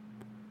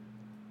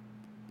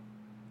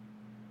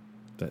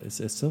 But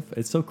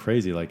it's so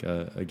crazy. Like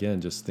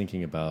again, just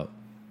thinking about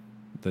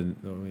kind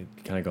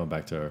of going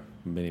back to our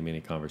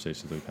many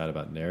conversations we've had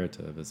about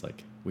narrative. Is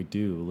like we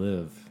do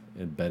live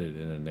embedded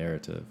in a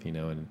narrative, you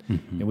know, and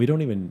we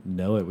don't even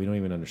know it. We don't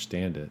even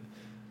understand it.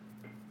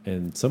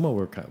 And somewhat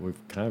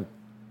we've kind of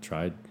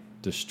tried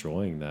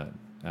destroying that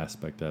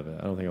aspect of it.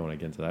 I don't think I want to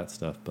get into that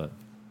stuff, but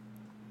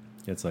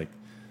it's like,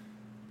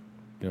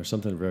 you know,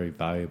 something very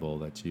valuable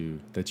that you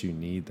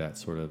need, that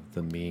sort of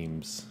the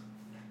memes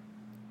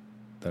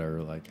that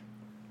are like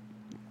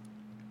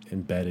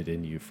embedded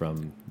in you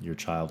from your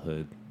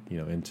childhood, you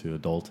know, into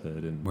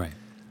adulthood and Right.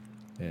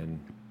 and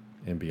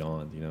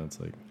beyond. You know, it's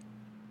like,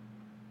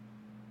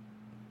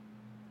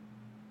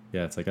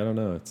 yeah, it's like, I don't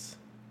know, it's.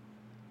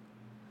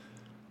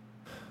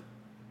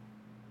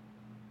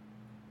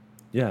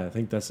 Yeah, I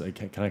think that's.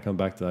 Can I come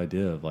back to the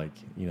idea of like,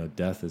 you know,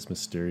 death is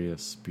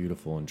mysterious,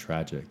 beautiful, and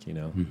tragic. You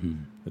know, Mm-hmm.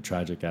 the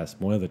tragic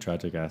one of the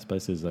tragic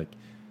aspects is like,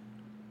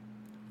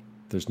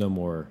 there's no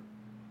more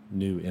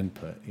new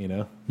input. You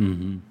know,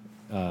 Mm-hmm.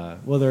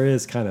 well, there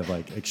is kind of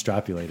like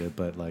extrapolated,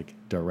 but like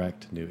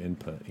direct new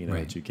input. You know,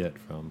 Right. that you get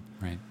from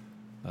Right.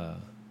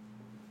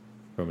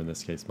 in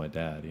this case my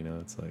dad. You know,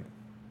 it's like,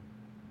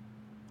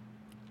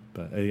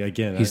 but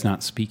again, He's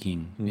not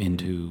speaking Mhm.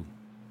 into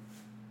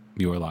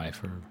your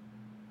life or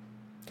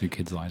your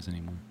kids' lives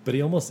anymore. But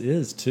he almost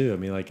is too. I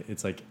mean, like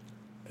it's like you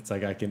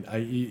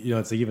know,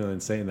 it's like, even in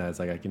saying that, it's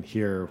like I can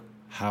hear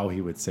how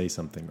he would say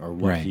something or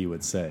what Right. he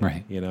would say.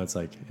 Right. You know, it's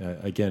like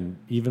again,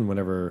 even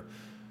whenever,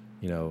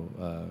 you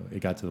know, it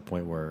got to the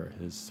point where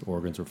his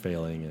organs were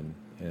failing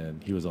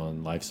and he was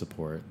on life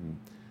support, and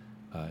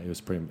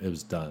it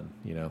was done.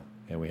 You know,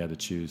 and we had to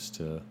choose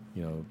to,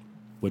 you know,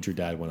 would your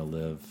dad want to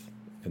live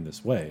in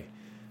this way?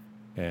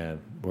 And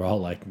we're all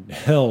like,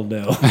 hell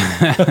no.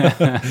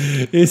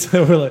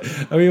 We're like,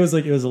 I mean, it was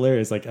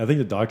hilarious. Like, I think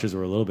the doctors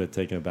were a little bit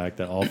taken aback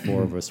that all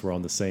four of us were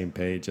on the same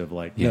page of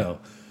like, no,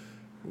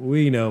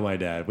 we know my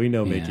dad. We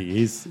know Mickey.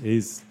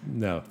 He's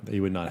no,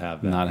 he would not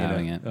have that. Not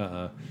having it.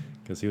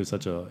 Because he was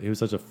such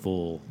a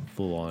full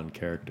on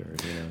character.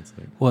 You know, it's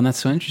like, well, and that's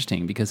so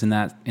interesting because in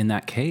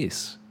that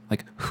case,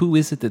 like, who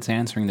is it that's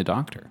answering the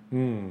doctor?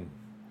 You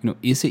know,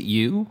 is it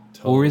you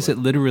or is it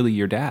literally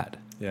your dad?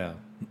 Yeah.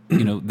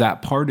 You know,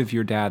 that part of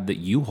your dad that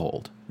you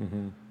hold,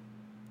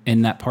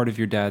 and that part of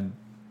your dad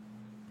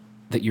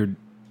that you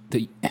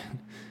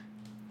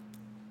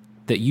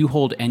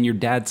hold, and your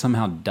dad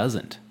somehow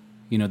doesn't.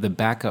 You know, the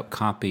backup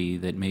copy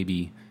that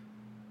maybe,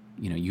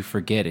 you know, you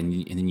forget, and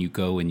then you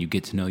go and you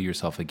get to know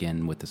yourself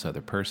again with this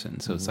other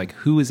person. So it's like,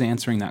 who is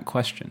answering that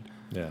question?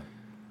 Yeah.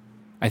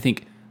 I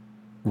think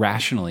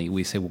rationally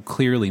we say, well,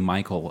 clearly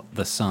Michael,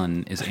 the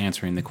son, is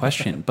answering the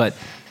question, but.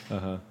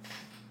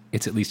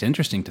 It's at least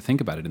interesting to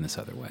think about it in this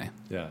other way.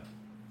 Yeah.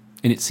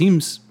 And it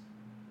seems,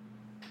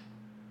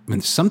 I mean,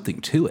 there's something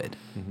to it.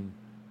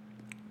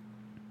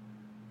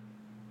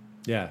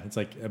 Yeah, it's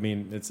like, I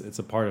mean, it's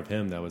a part of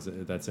him that was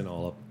in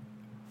all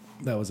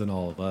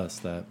of us,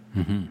 that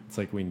it's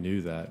like we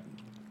knew that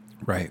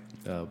Right.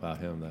 About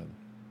him, that,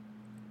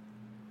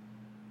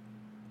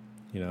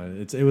 you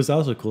know, it was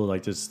also cool,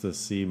 like, just to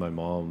see my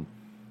mom,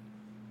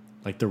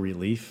 like, the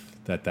relief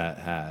that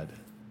had,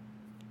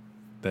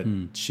 that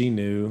she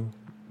knew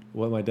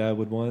what my dad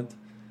would want,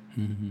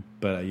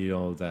 but you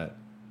know that,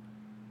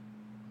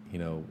 you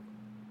know,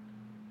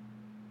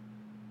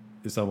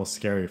 it's almost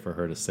scary for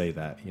her to say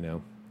that, you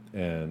know,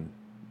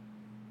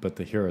 but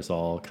to hear us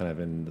all kind of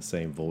in the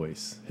same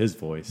voice, his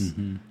voice,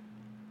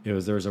 there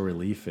was a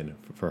relief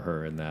for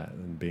her in that,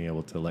 and being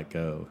able to let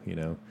go, you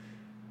know,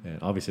 and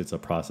obviously it's a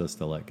process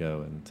to let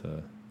go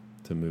and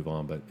to move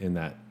on, but in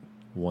that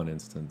one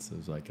instance, it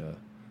was like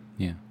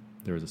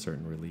there was a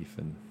certain relief,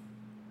 and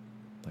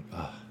like,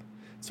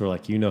 sort of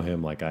like, you know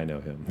him like I know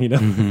him, you know.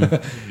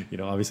 You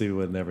know, obviously we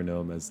would never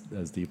know him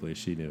as deeply as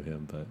she knew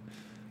him, but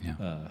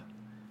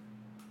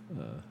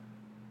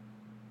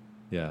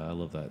I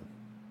love that.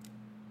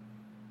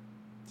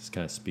 Just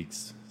kind of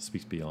speaks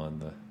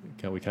beyond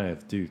we kind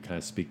of do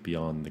speak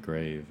beyond the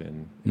grave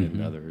and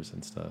others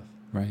and stuff.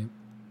 Right.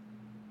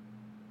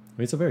 I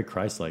mean, it's a very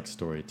Christ-like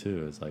story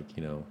too. It's like,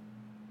 you know,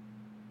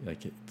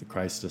 like the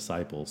Christ's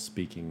disciples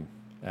speaking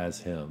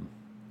as him,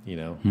 you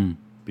know.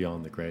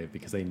 Beyond the grave,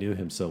 because they knew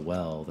him so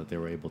well that they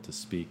were able to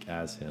speak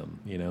as him,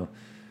 you know.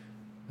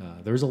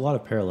 There's a lot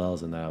of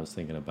parallels in that I was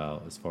thinking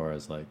about, as far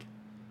as like,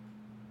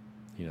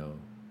 you know,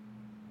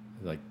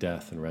 like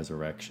death and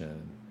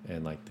resurrection,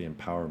 and like the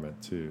empowerment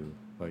too.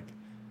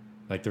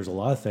 Like there's a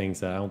lot of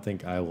things that I don't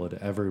think I would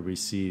ever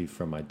receive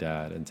from my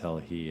dad until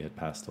he had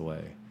passed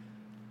away,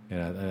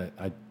 and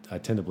I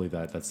tend to believe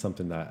that that's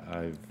something that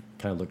I've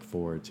kind of looked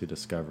forward to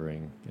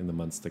discovering in the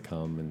months to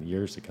come and the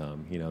years to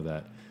come, you know,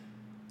 that.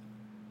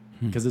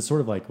 Because it's sort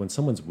of like when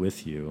someone's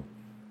with you,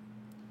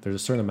 there's a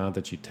certain amount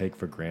that you take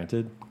for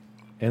granted,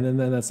 and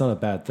then that's not a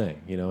bad thing,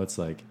 you know. It's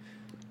like,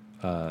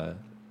 but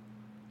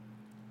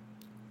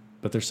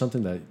there's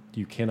something that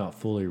you cannot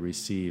fully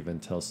receive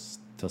until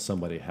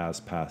somebody has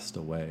passed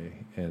away,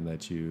 and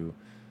that you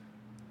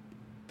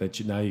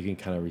now you can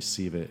kind of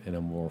receive it in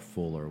a more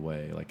fuller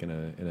way, like in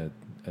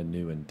a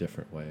new and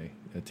different way,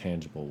 a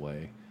tangible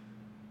way.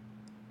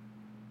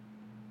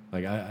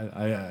 Like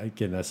I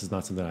again, this is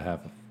not something I have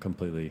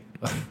completely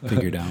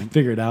figured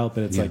out,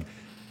 but it's like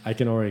I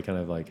can already kind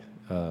of like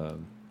I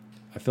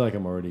feel like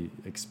I'm already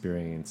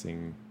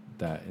experiencing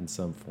that in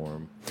some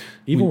form.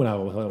 Even when I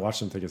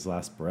watched him take his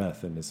last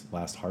breath and his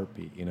last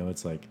heartbeat, you know,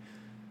 it's like,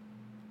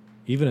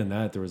 even in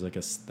that, there was like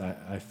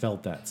I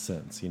felt that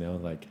sense, you know,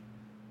 like,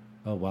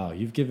 oh wow,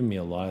 you've given me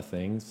a lot of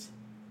things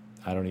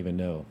I don't even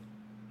know,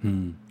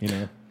 you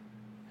know.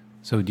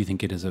 So do you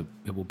think it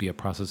will be a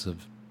process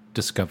of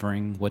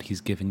discovering what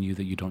he's given you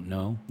that you don't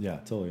know? Yeah,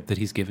 totally. That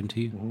he's given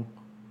to you?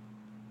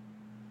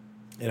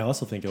 And I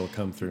also think it will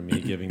come through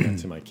me giving that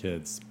to my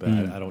kids, but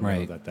I don't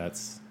know that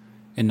that's...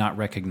 And not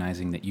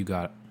recognizing that you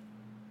got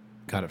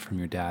it from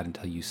your dad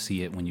until you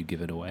see it when you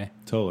give it away.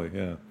 Totally,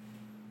 yeah.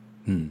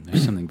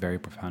 There's something very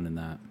profound in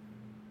that.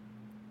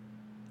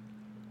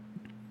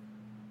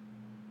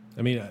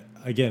 I mean,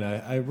 again,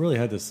 I really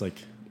had this,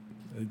 like...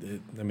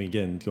 I mean,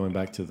 again, going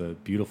back to the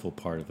beautiful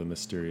part of the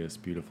mysterious,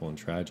 beautiful, and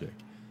tragic.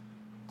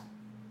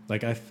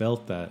 Like, I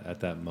felt that at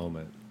that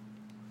moment.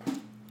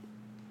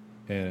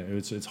 And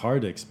it's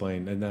hard to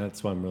explain, and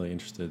that's why I'm really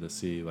interested to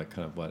see, like,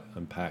 kind of what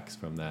unpacks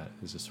from that.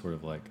 Is just sort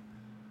of like,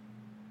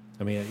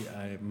 I mean,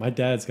 my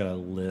dad's got a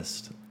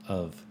list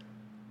of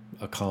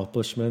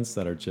accomplishments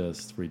that are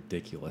just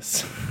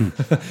ridiculous.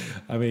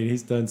 I mean,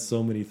 he's done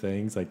so many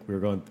things. Like, we're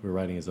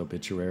writing his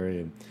obituary,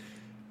 and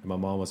my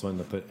mom was wanting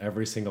to put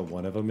every single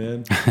one of them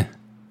in.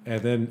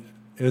 And then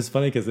it was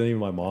funny because then even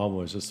my mom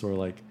was just sort of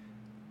like,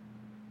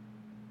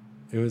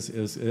 it was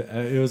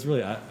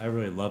really, I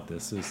really love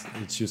this.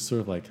 It's just sort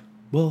of like,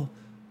 well,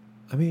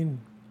 I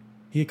mean,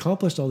 he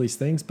accomplished all these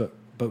things, but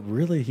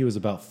really he was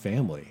about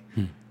family.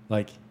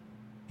 Like,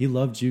 he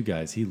loved you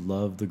guys. He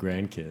loved the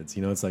grandkids.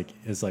 You know, it's like,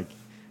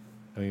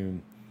 I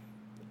mean,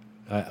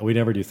 we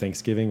never do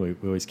Thanksgiving. We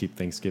always keep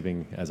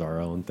Thanksgiving as our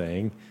own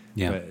thing.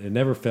 Yeah. But it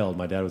never failed.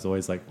 My dad was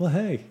always like, well,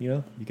 hey, you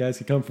know, you guys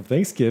could come for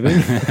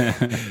Thanksgiving.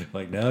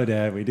 Like, no,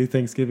 Dad, we do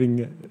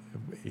Thanksgiving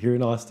here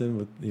in Austin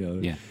with, you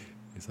know. Yeah.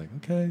 He's like,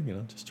 okay, you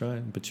know, just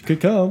trying, but you could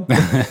come.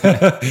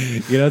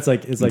 You know,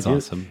 it's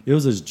awesome. It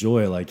was his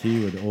joy. Like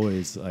he would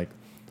always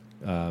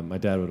my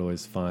dad would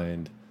always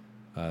find,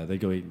 they'd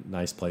go eat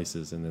nice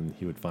places, and then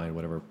he would find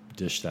whatever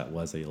dish that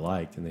was that he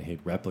liked, and then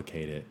he'd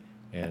replicate it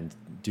and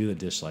do the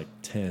dish like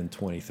 10,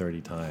 20,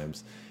 30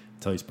 times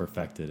until he's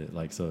perfected it.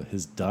 Like, so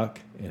his duck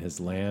and his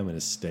lamb and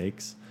his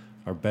steaks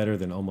are better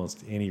than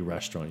almost any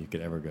restaurant you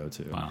could ever go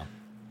to.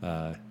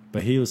 Wow.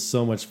 But he was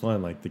so much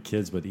fun. Like the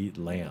kids would eat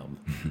lamb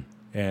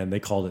and they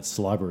called it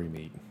slobbery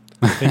meat.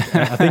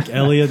 I think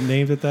Elliot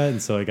named it that.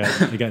 And so it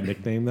got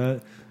nicknamed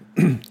that.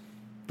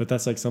 But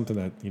that's like something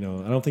that, you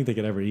know, I don't think they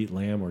could ever eat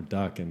lamb or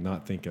duck and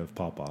not think of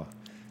Papa.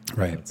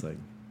 Right. You know, it's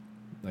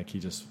like he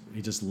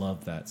just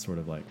loved that sort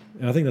of like,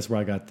 and I think that's where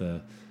I got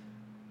the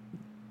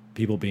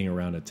people being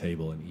around a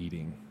table and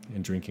eating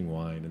and drinking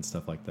wine and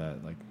stuff like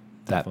that. Like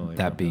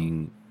that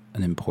being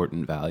an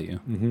important value.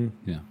 Mm-hmm.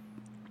 Yeah.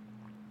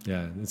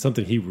 Yeah, it's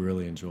something he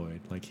really enjoyed.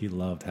 Like he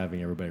loved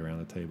having everybody around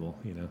the table,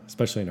 you know,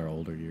 especially in our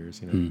older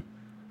years, you know.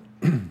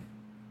 I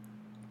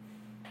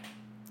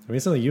mean,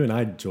 it's something you and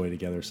I enjoy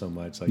together so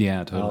much. Like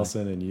Yeah, totally.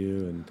 Allison and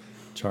you and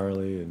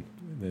Charlie and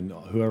then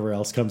whoever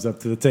else comes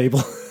up to the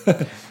table.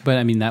 But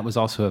I mean, that was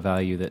also a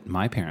value that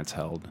my parents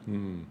held.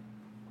 And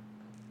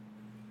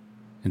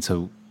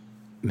so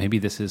maybe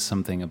this is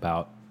something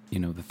about, you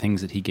know, the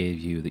things that he gave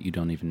you that you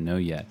don't even know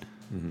yet.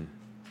 Mm-hmm.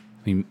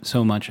 I mean,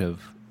 so much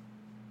of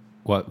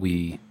what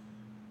we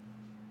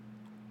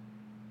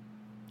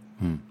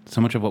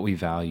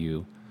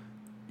value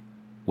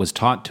was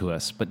taught to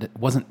us, but it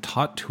wasn't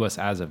taught to us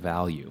as a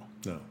value.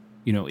 No.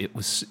 You know, it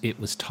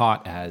was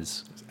taught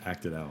as It's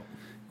acted out.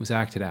 it was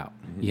acted out.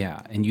 Mm-hmm.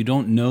 Yeah, and you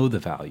don't know the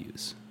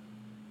values.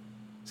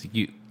 So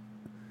you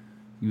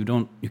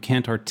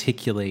can't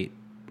articulate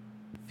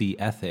the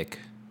ethic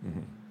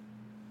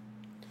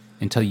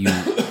until you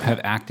have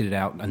acted it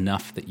out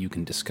enough that you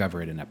can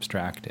discover it and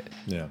abstract it.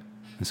 Yeah.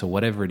 And so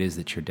whatever it is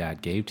that your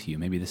dad gave to you,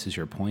 maybe this is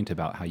your point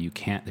about how you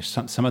can't, there's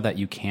some of that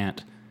you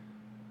can't,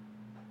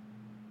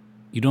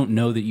 you don't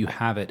know that you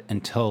have it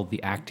until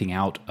the acting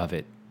out of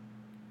it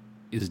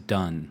is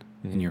done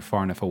and you're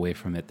far enough away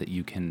from it that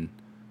you can,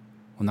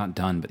 well, not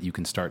done, but you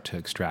can start to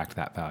extract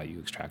that value,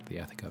 extract the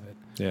ethic of it.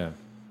 Yeah.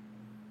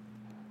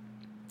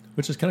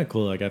 Which is kind of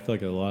cool. Like I feel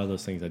like a lot of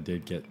those things I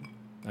did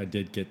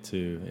get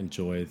to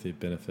enjoy the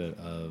benefit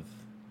of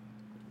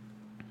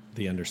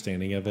the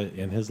understanding of it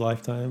in his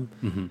lifetime.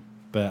 Mm-hmm.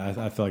 But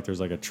I feel like there's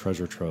like a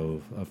treasure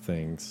trove of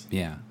things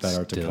that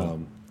are to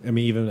come. I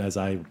mean, even as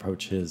I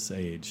approach his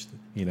age,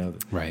 you know,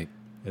 Right.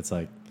 it's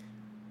like,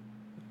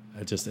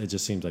 it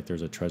just seems like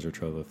there's a treasure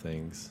trove of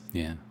things.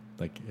 Yeah.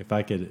 Like if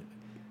I could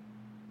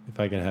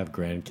have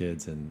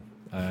grandkids, and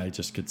I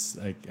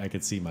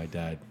could see my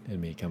dad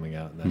and me coming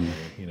out in that way,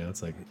 you know,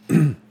 it's like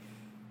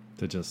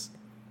to just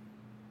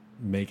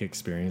make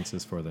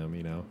experiences for them,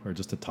 you know, or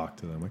just to talk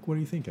to them. Like, what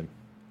are you thinking?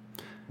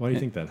 Why do you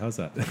think that? How's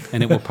that?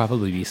 And it will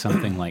probably be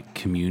something like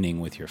communing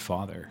with your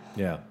father.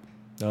 Yeah.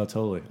 No,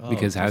 totally. Oh,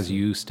 Because as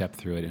you step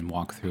through it and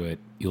walk through it,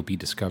 you'll be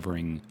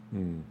discovering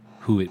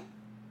who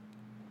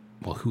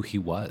he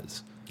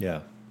was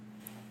yeah.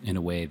 in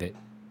a way that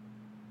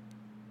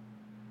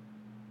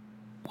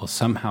will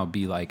somehow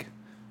be like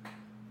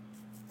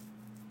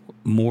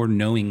more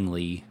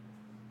knowingly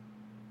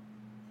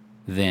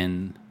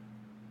than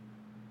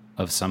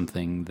of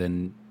something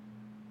than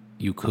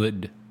you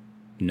could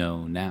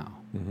know now.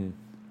 Mm-hmm.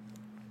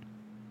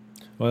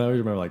 Well, I always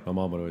remember, like, my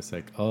mom would always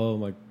say, oh,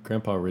 my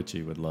Grandpa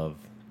Richie would love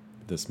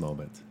this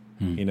moment.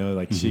 You know,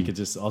 like, she could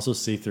just also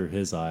see through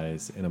his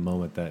eyes in a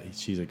moment that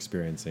she's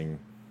experiencing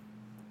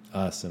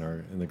us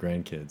and the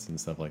grandkids and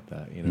stuff like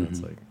that. You know,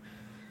 it's like,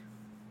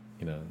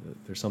 you know,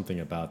 there's something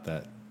about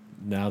that.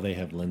 Now they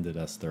have lended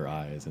us their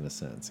eyes, in a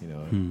sense, you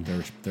know,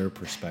 their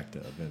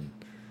perspective. And,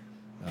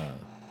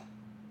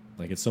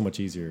 like, it's so much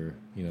easier,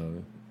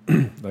 you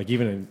know, like,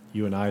 even in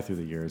you and I through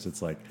the years,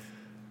 it's like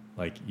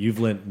you've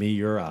lent me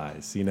your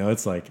eyes, you know,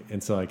 it's like,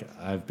 and so like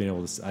I've been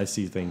able to,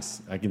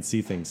 I can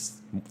see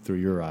things through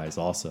your eyes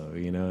also,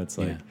 you know, it's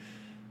like,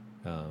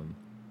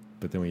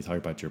 but then when you talk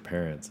about your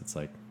parents, it's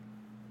like,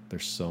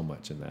 there's so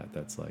much in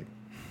that's like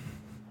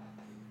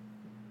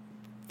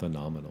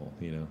phenomenal,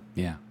 you know?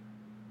 Yeah.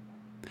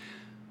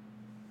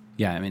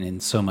 Yeah. I mean,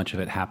 and so much of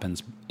it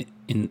happens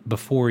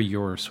before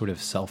you're sort of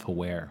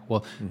self-aware.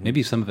 Well,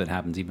 maybe some of it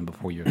happens even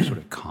before you're sort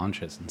of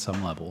conscious in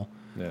some level.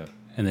 Yeah.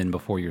 And then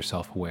before you're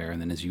self-aware, and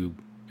then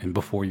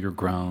before you're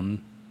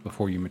grown,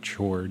 before you're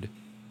matured.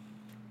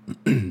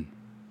 I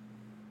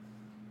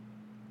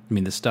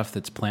mean, the stuff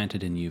that's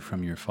planted in you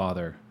from your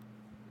father,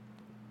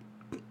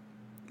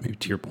 maybe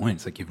to your point,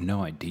 it's like you have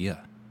no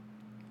idea.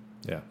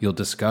 Yeah. You'll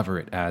discover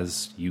it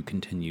as you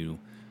continue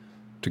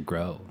to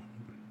grow.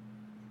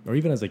 Or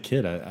even as a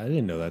kid, I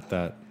didn't know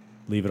that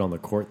leave it on the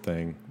court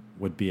thing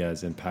would be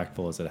as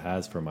impactful as it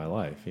has for my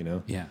life, you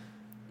know? Yeah.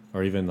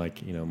 Or even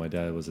like, you know, my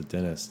dad was a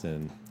dentist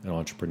and an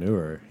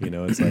entrepreneur, you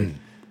know, it's like,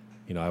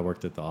 you know, I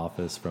worked at the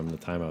office from the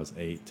time I was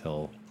 8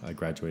 till I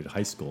graduated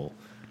high school,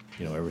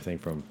 you know, everything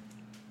from,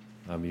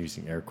 I'm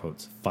using air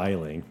quotes,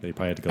 filing. They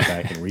probably had to go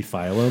back and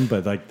refile them,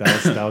 but like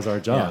that was our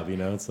job, you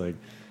know, it's like,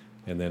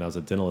 and then I was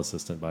a dental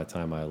assistant by the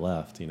time I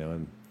left, you know,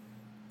 and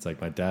it's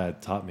like my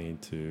dad taught me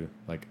to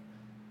like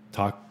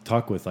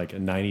talk with like a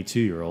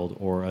 92-year-old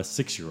or a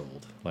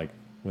 6-year-old. Like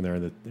when they're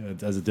in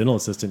the, as a dental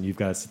assistant, you've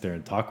got to sit there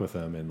and talk with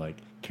them and like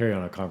carry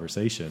on a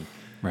conversation.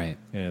 Right.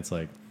 And it's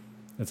like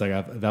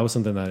that was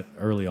something that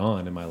early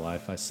on in my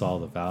life, I saw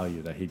the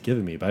value that he'd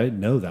given me, but I didn't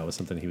know that was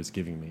something he was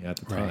giving me at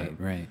the time.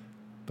 Right.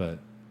 But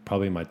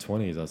probably in my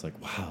 20s, I was like,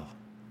 wow,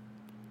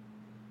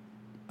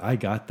 I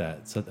got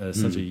that at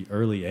such an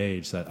early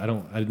age that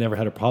I'd never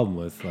had a problem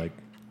with, like,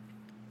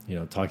 you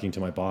know, talking to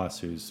my boss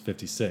who's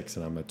 56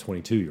 and I'm a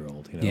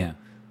 22-year-old, you know? Yeah.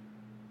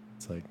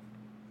 It's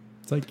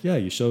like, yeah,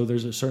 you show,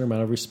 there's a certain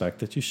amount of respect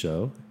that you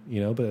show,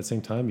 you know, but at the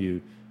same time,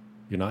 you're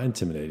not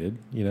intimidated,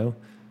 you know,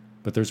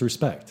 but there's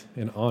respect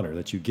and honor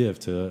that you give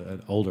to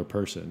an older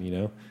person, you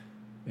know?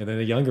 And then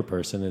a younger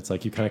person, it's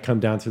like you kind of come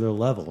down to their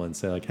level and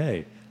say like,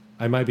 hey,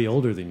 I might be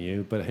older than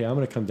you, but hey, I'm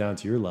going to come down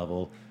to your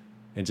level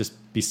and just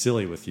be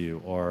silly with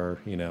you, or,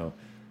 you know,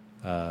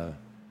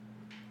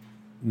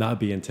 not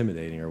be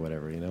intimidating or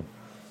whatever, you know?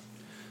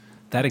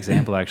 That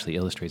example actually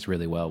illustrates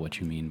really well what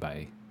you mean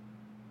by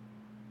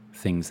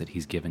things that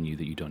he's given you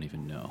that you don't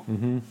even know.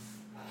 Mm-hmm.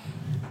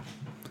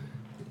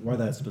 Why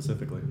that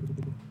specifically?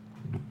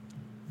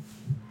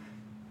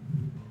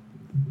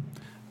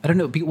 I don't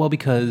know. Well,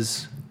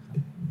 because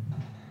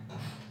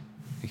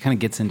it kind of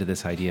gets into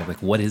this idea of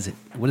like, what is it?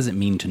 What does it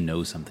mean to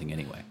know something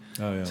anyway?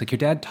 Oh, yeah. It's like your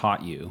dad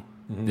taught you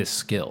this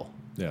skill,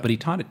 Yeah. but he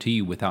taught it to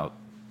you without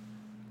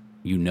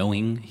you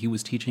knowing he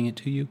was teaching it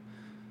to you.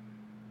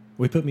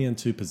 We put me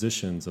into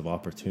positions of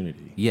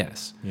opportunity.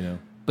 Yes. You know?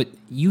 But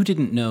you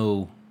didn't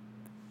know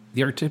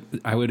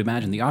I would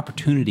imagine the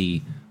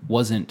opportunity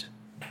wasn't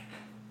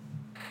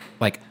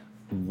like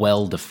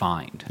well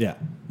defined. Yeah.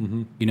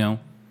 Mm-hmm. You know?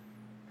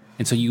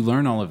 And so you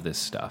learn all of this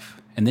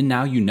stuff, and then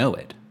now you know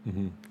it.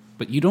 Mm-hmm.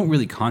 But you don't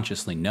really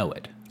consciously know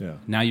it. Yeah.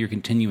 Now you're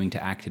continuing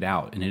to act it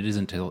out, and it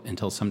isn't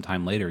until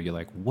sometime later you're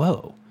like,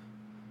 whoa,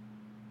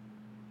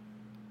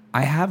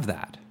 I have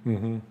that.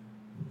 Mm-hmm.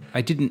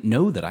 I didn't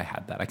know that I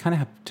had that. I kind of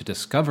have to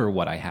discover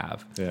what I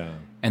have. Yeah.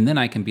 And then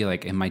I can be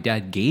like, and my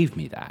dad gave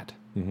me that.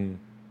 Mm-hmm.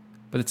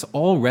 But it's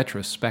all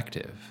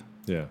retrospective.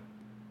 Yeah.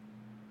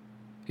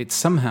 It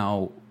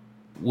somehow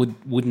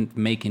wouldn't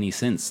make any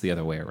sense the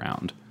other way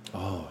around.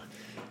 Oh,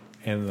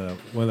 and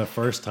one of the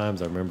first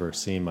times I remember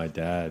seeing my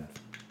dad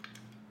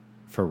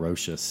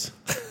ferocious,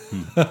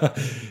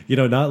 you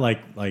know, not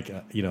like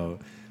you know,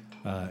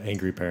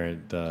 angry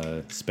parent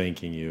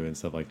spanking you and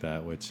stuff like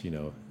that, which, you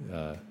know,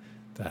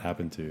 that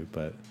happened to,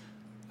 but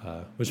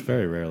which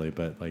very rarely.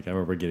 But like I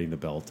remember getting the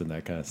belt and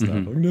that kind of stuff.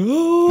 Like,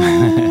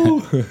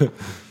 no,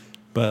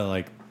 but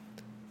like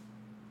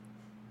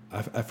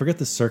I forget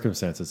the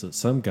circumstances. That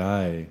some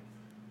guy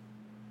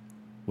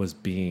was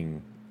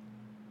being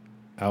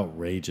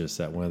outrageous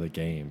at one of the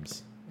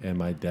games, and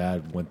my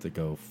dad went to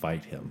go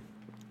fight him.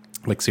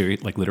 Like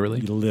serious, like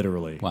literally?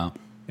 Literally. Wow.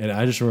 And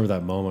I just remember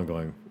that moment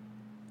going,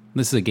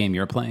 This is a game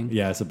you're playing?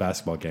 yeah, it's a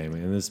basketball game.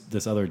 And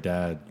this other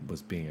dad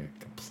was being a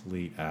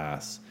complete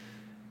ass.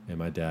 And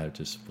my dad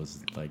just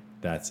was like,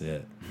 that's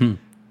it.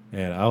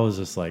 And I was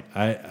just like,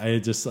 I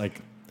just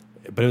like,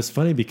 but it was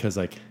funny because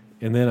like,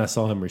 and then I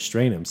saw him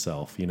restrain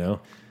himself, you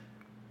know,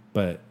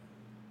 but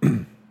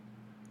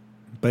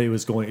it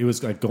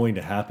was like going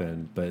to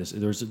happen, but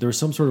there was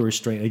some sort of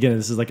restraint. Again,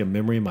 this is like a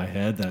memory in my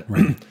head that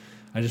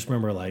I just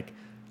remember. Like,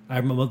 I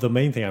remember the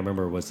main thing I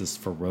remember was this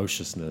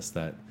ferociousness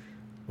that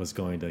was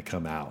going to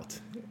come out.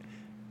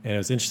 And it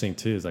was interesting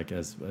too, is like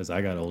as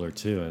I got older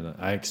too, and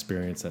I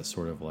experienced that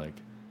sort of like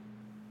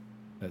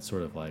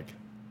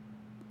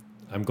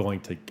I'm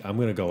going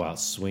to go out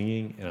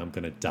swinging and I'm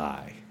going to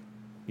die.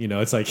 You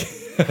know, it's like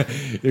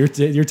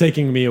you're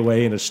taking me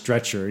away in a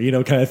stretcher, you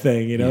know, kind of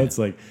thing. You know, yeah. It's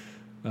like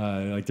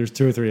there's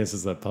 2 or 3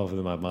 instances that pop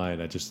into my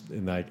mind.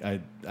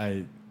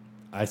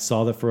 I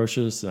saw the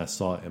ferocious, and I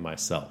saw it in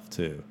myself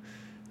too.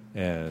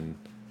 And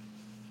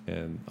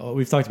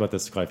we've talked about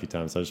this quite a few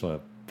times, so I just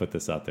want to put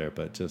this out there.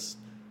 But just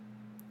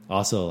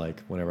also,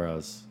 like, whenever I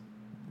was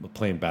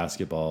playing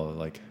basketball,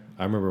 like,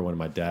 I remember when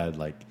my dad,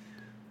 like,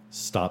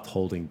 stopped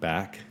holding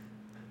back,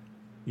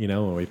 you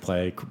know, when we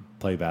play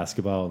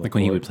basketball. Like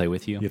when he would play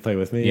with you? You play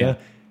with me, yeah.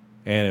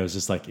 And it was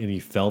just like, and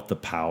you felt the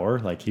power,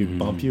 like he would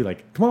bump you,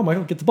 like, come on,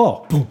 Michael, get the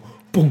ball. Boom,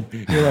 boom.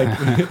 You're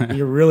like,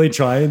 you're really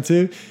trying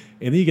to.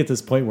 And then you get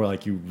this point where,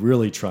 like, you're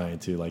really trying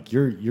to, like,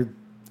 you're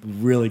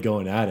really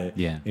going at it.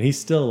 Yeah. And he's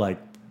still, like,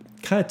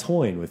 kind of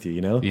toying with you,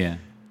 you know? Yeah.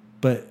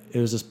 But it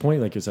was this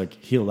point, like, it's like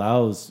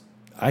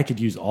I could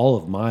use all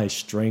of my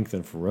strength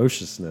and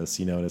ferociousness,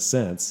 you know, in a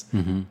sense.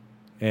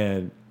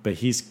 Mm-hmm. But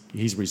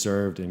he's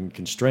reserved and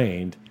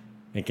constrained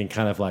and can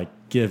kind of, like,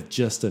 give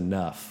just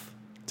enough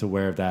to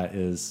where that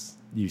is,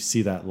 you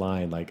see that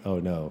line, like, oh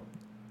no,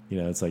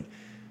 you know, it's like,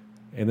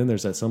 And then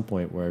there's at some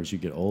point where as you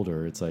get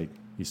older, it's like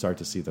you start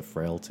to see the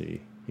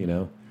frailty, you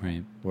know,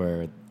 Right.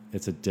 where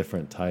it's a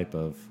different type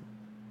of,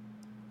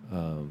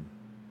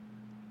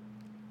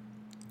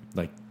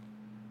 like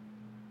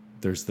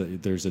there's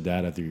a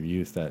dad of your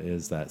youth that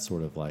is that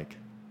sort of like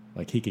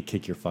he could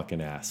kick your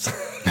fucking ass,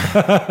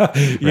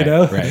 you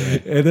know?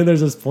 Right. And then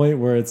there's this point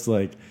where it's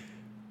like,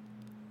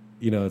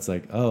 you know, it's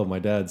like, oh, my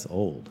dad's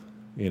old,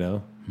 you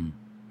know?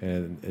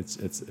 And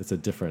it's a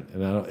different,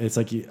 and it's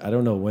like, I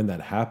don't know when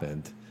that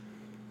happened,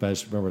 but I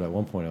just remembered at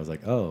one point I was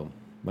like, oh,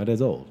 my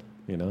dad's old,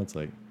 you know? It's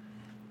like,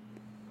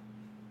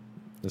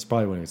 that's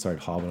probably when he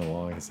started hobbling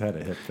along. He's had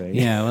a hip thing.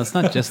 Yeah, well, it's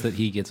not just that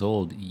he gets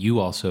old. You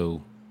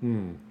also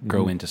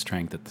grow into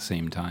strength at the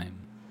same time.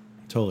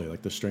 Totally,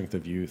 like the strength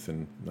of youth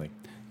and like...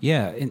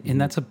 Yeah,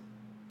 and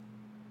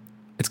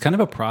it's kind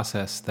of a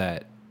process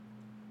that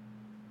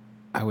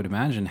I would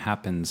imagine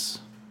happens.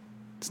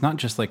 It's not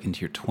just like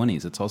into your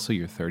 20s, it's also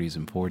your 30s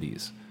and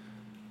 40s.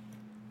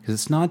 Because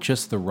it's not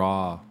just the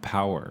raw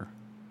power,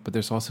 but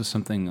there's also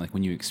something like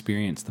when you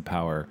experience the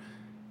power,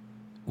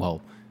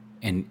 well,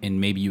 and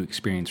maybe you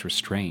experience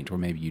restraint or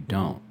maybe you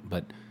don't,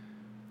 but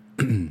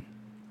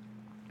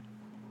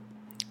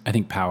I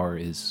think power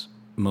is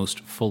most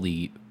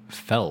fully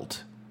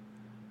felt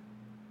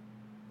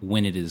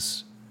when it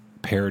is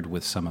paired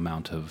with some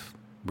amount of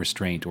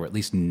restraint or at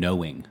least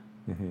knowing.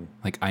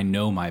 Like, I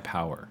know my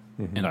power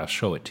and I'll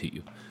show it to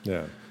you.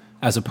 Yeah.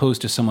 As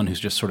opposed to someone who's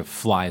just sort of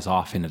flies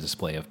off in a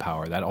display of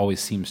power. That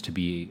always seems to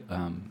be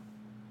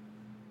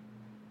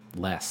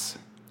less.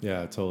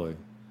 Yeah, totally.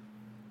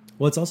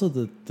 Well, it's also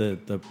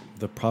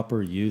the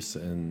proper use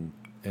and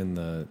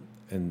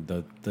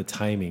the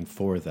timing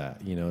for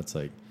that. You know, it's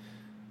like,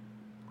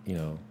 you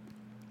know,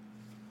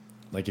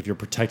 like if you're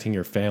protecting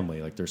your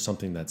family, like there's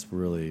something that's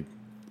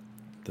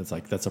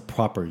a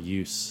proper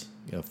use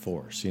of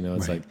force. You know,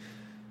 it's like,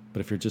 but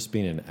if you're just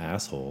being an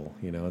asshole,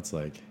 you know, it's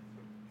like,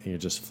 and you're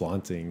just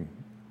flaunting,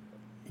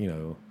 you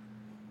know,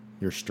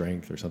 your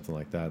strength or something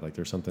like that. Like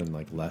there's something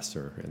like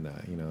lesser in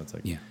that. You know, it's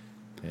like, Yeah.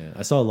 And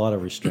I saw a lot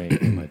of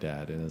restraint in my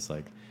dad, and it's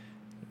like,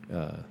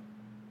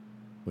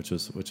 which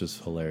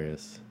was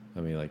hilarious.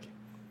 I mean, like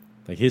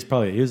he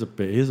was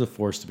a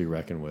force to be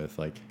reckoned with.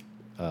 Like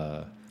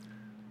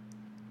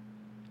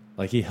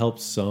he helped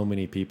so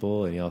many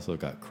people, and he also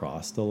got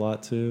crossed a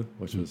lot too,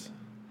 which was,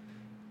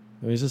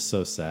 I mean, it's just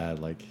so sad.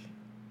 Like,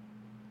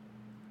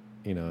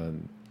 you know,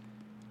 and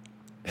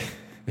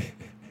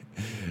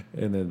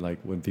and then like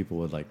when people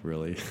would like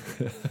really,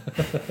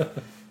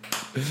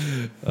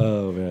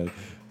 oh man.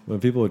 When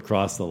people would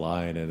cross the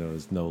line and it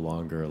was no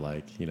longer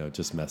like, you know,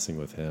 just messing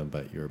with him,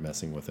 but you're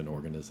messing with an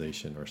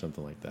organization or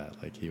something like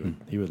that. Like he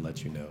would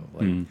let you know,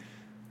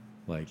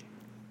 like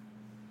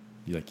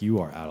you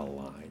are out of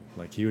line.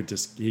 Like he would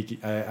just,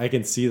 I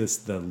can see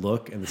the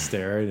look and the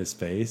stare in his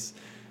face.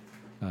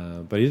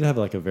 But he didn't have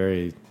like a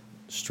very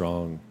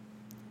strong,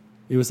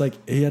 it was like,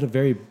 he had a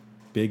very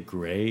big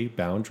gray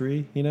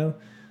boundary, you know,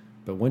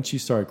 but once you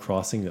started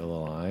crossing the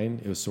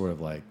line, it was sort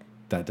of like,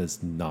 that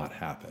does not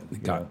happen.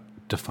 It got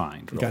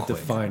defined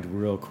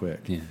real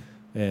quick. Yeah.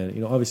 And, you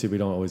know, obviously we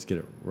don't always get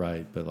it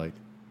right, but like,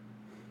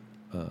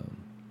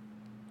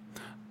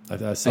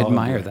 I saw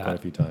admire him that quite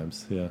a few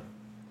times. Yeah.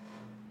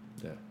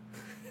 Yeah.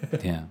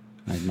 Yeah.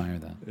 I admire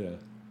that. Yeah.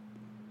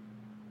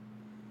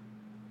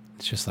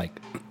 It's just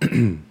like,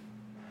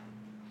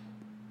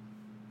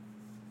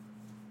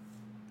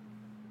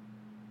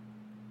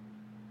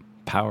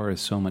 power is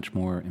so much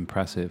more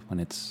impressive when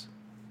it's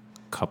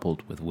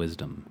coupled with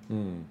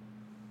wisdom.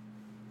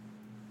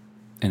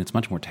 And it's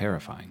much more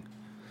terrifying.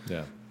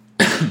 Yeah.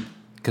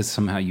 Because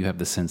somehow you have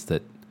the sense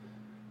that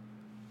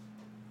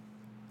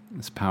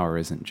this power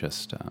isn't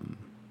just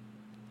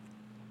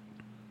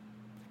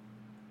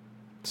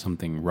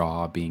something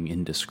raw being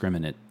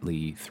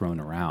indiscriminately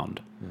thrown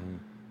around.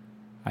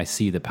 I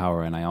see the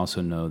power, and I also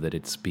know that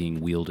it's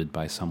being wielded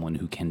by someone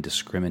who can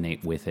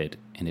discriminate with it.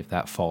 And if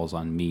that falls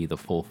on me, the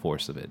full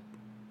force of it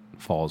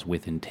falls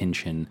with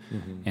intention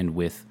and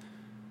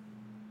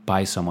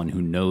by someone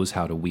who knows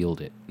how to wield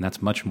it. And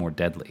that's much more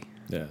deadly.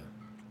 Yeah.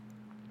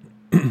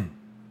 Yeah,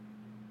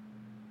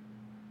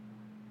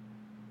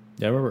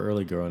 I remember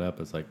early growing up,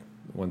 it's like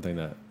one thing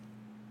that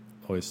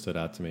always stood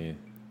out to me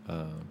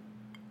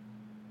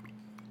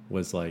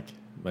was like,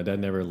 my dad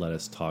never let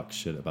us talk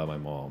shit about my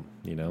mom,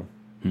 you know?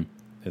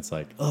 It's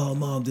like, oh,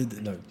 mom did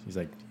that. No, he's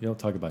like, you don't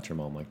talk about your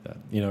mom like that,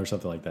 you know, or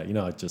something like that. You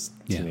know, it's just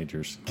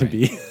teenagers can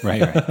be.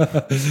 Right.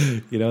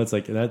 You know, it's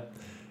like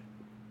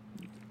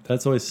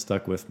that's always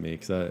stuck with me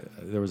because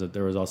there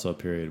was also a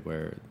period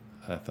where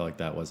I felt like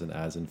that wasn't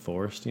as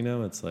enforced, you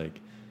know. It's like,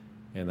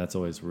 and that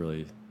always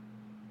really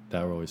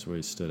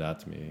stood out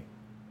to me,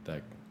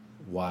 like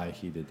why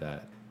he did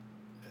that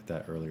at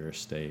that earlier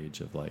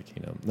stage of like,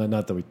 you know,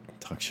 not that we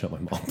talk shit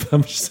on my mom.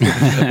 I'm just,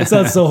 it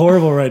sounds so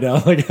horrible right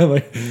now. Like I'm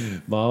like,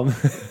 mom.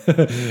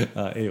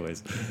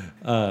 Anyways,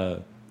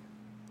 but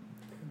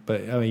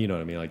I mean, you know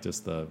what I mean, like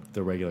just the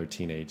regular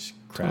teenage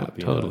crap.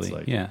 You Totally. know?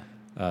 It's like, yeah.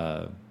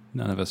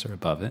 None of us are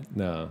above it.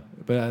 No,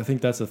 but I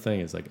think that's the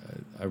thing is like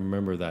I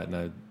remember that,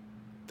 and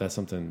that's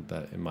something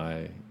that in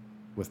my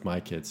with my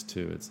kids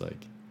too. It's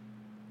like,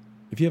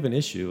 if you have an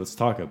issue, let's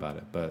talk about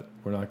it, but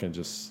we're not going to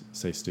just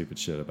say stupid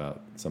shit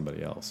about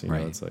somebody else. You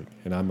know, it's like,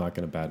 and I'm not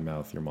going to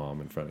badmouth your mom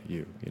in front of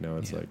you. You know,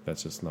 it's like,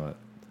 that's just not,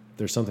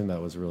 there's something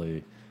that was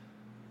really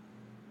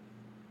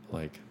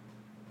like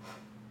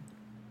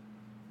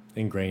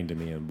ingrained in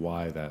me and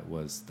why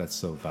that's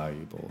so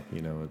valuable.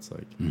 You know, it's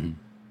like, and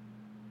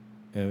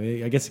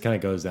I guess it kind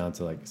of goes down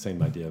to like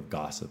same idea of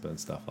gossip and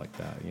stuff like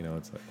that. You know,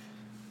 it's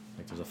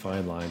like there's a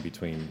fine line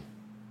between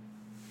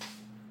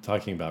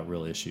talking about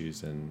real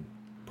issues and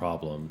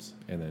problems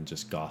and then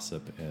just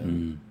gossip.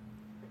 And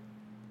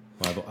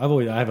I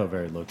have a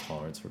very low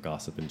tolerance for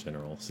gossip in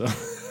general. So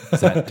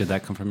did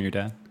that come from your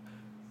dad?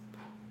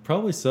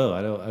 Probably so.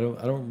 I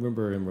don't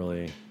remember him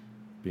really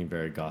being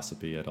very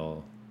gossipy at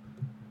all.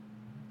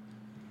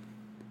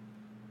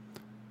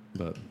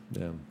 But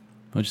yeah.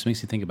 Well, it just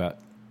makes you think about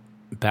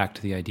back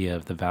to the idea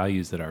of the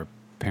values that our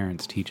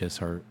parents teach us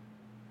they're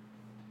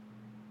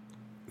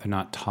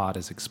not taught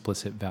as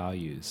explicit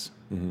values.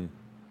 Mm-hmm.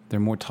 They're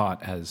more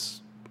taught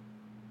as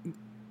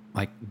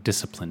like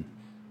discipline.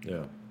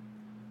 Yeah.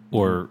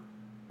 Or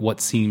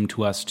what seem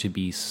to us to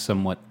be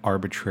somewhat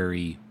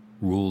arbitrary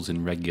rules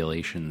and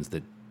regulations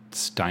that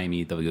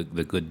stymie the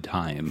good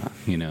time,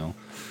 you know,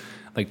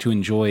 like to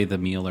enjoy the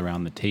meal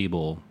around the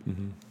table.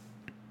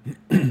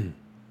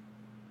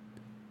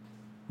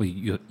 Well,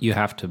 you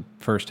have to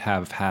first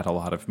have had a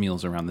lot of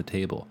meals around the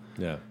table.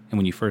 Yeah. And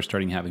when you first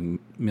starting having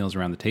meals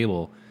around the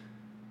table,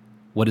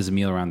 what does a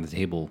meal around the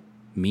table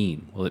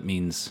mean? Well, it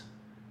means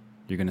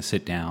you're going to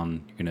sit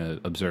down, you're going to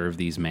observe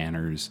these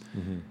manners,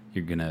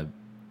 you're going to,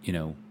 you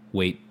know,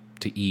 wait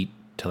to eat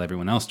till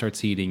everyone else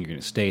starts eating, you're going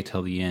to stay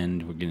till the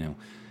end, we're going to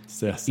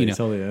stay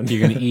till the end.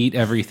 You're going to eat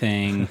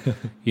everything,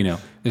 you know,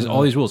 there's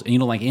all these rules and you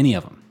don't like any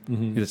of them.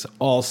 It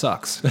all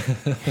sucks.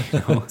 You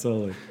know?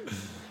 Totally.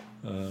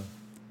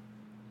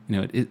 You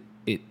know,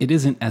 it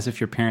isn't as if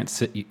your parents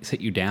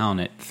sit you down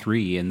at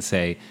 3 and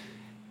say,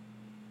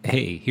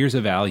 hey, here's a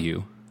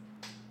value,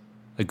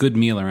 a good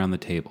meal around the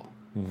table.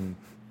 You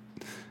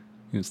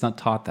know, it's not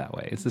taught that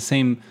way. It's the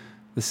same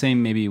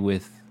maybe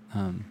with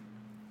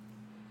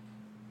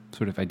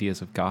sort of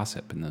ideas of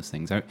gossip and those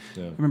things. I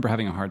remember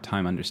having a hard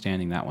time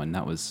understanding that one.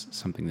 That was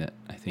something that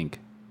I think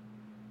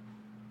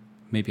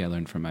maybe I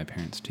learned from my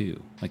parents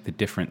too. Like the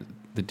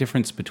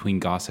difference between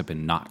gossip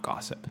and not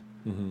gossip.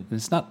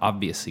 It's not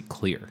obviously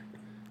clear.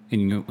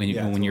 And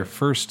when you're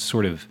first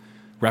sort of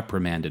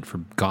reprimanded for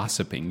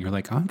gossiping, you're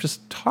like, oh, I'm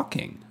just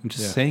talking. I'm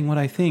just saying what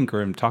I think,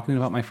 or I'm talking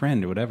about my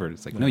friend or whatever.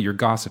 It's like, no, you're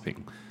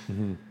gossiping.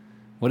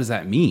 What does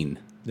that mean?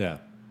 Yeah.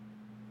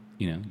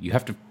 You know, you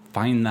have to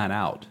find that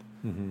out.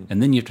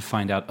 And then you have to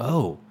find out,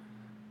 oh,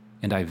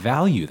 and I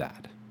value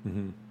that.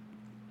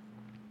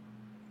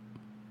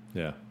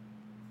 Yeah.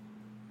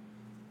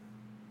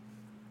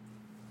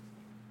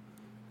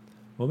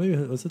 Well, maybe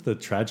let's hit the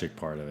tragic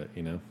part of it,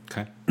 you know?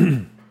 Okay.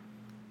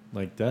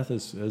 Like, death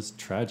is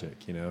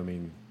tragic, you know? I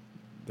mean,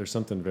 there's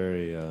something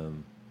very... I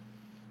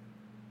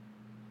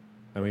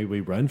mean,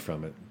 we run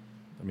from it.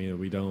 I mean,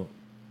 we don't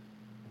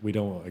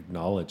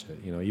acknowledge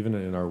it, you know? Even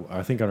in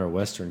I think in our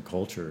Western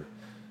culture,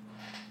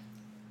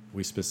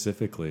 we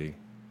specifically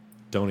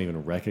don't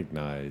even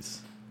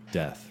recognize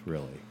death,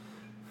 really.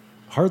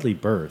 Hardly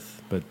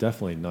birth, but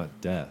definitely not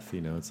death,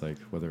 you know? It's like,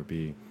 whether it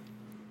be,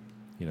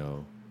 you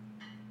know...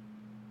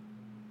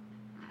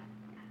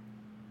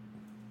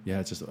 Yeah,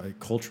 it's just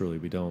culturally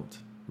we don't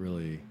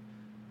really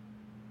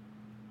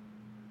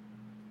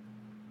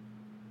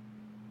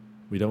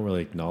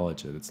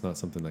acknowledge it. It's not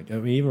something like, I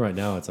mean, even right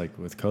now, it's like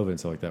with COVID and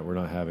stuff like that, we're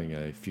not having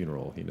a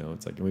funeral, you know?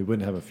 It's like, and we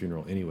wouldn't have a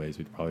funeral anyways.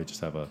 We'd probably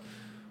just have we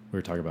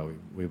were talking about,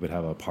 we would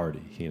have a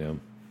party, you know,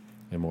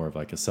 and more of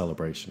like a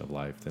celebration of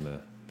life than a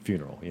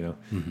funeral, you know?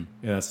 And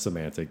that's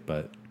semantic,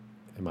 but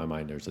in my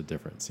mind, there's a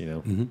difference,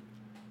 you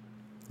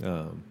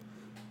know?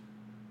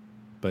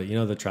 But, you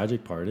know, the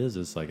tragic part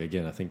is like,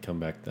 again, I think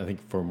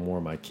for more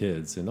of my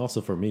kids and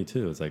also for me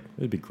too, it's like,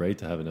 it'd be great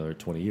to have another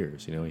 20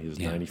 years, you know, he was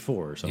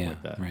 94 or something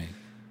like that. Right.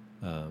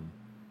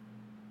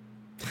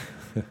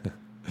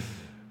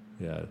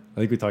 Yeah. I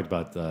think we talked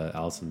about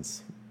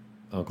Allison's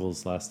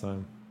uncles last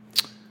time.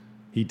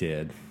 He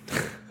did.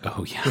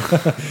 Oh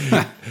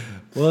yeah.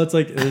 Well, it's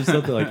like, there's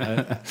something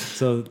like,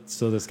 so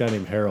this guy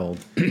named Harold,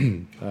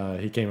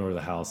 he came over to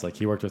the house. Like,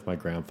 he worked with my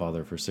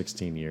grandfather for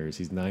 16 years.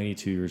 He's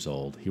 92 years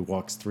old. He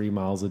walks 3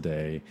 miles a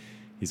day.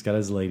 He's got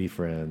his lady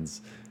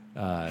friends.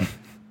 I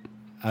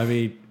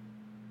mean,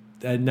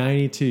 at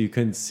 92, you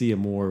couldn't see a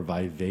more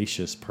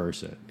vivacious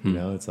person, you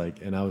know? It's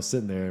like, and I was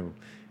sitting there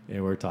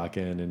and we're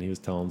talking and he was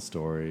telling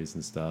stories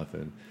and stuff.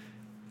 And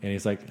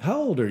he's like, how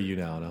old are you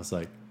now? And I was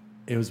like,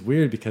 it was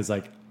weird because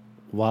like,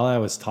 while I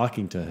was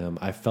talking to him,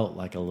 I felt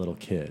like a little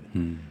kid.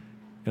 And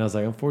I was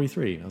like, I'm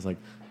 43. I was like,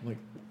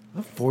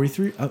 I'm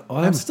 43.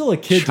 I'm still a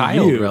kid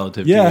child to you.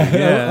 Relative yeah, to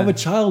you. Yeah. I'm a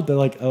child, but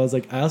like, I was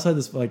like, I also had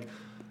this like,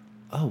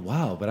 oh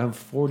wow, but I'm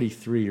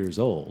 43 years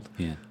old.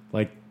 Yeah.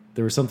 Like,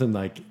 there was something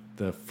like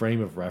the frame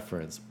of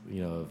reference,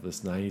 you know, of this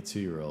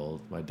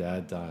 92-year-old, my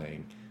dad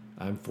dying.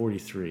 I'm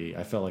 43.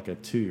 I felt like a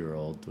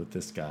 2-year-old with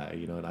this guy,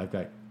 you know, and I've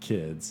got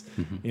kids.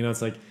 You know,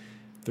 it's like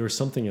there was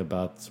something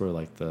about sort of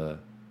like the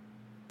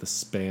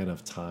span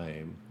of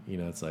time. You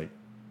know, it's like,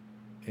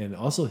 and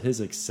also his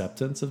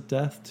acceptance of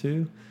death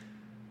too.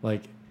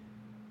 Like,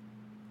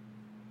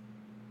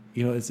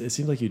 you know, it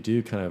seems like you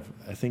do kind of,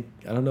 I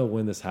don't know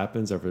when this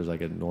happens or if there's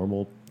like a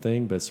normal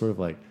thing, but it's sort of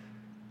like,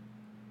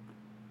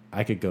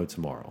 I could go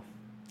tomorrow.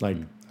 Like,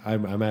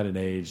 I'm at an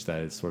age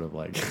that it's sort of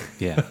like,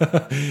 Yeah.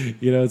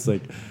 you know, it's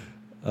like,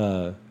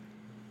 but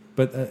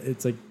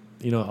it's like,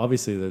 you know,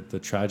 obviously the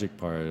tragic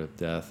part of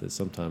death is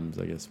sometimes,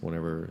 I guess,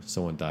 whenever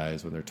someone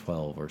dies when they're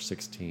 12 or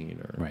 16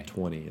 or Right.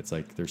 20, it's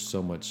like there's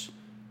so much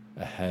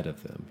ahead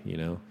of them, you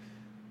know.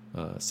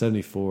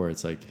 74,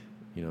 it's like,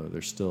 you know,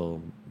 there's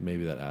still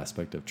maybe that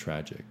aspect of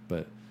tragic,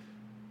 but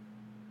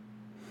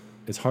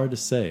it's hard to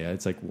say.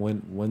 It's like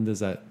when does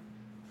that?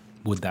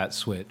 Would that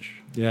switch?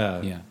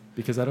 Yeah, Yeah.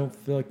 Because I don't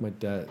feel like my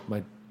dad,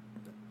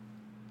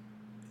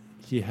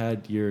 he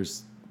had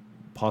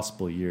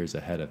possible years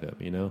ahead of him,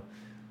 you know.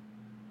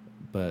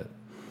 But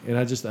and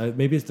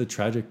maybe it's the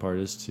tragic part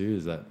is too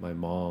is that my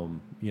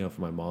mom, you know,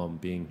 for my mom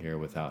being here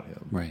without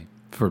him, Right.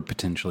 For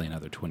potentially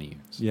another 20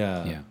 years.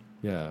 Yeah. Yeah.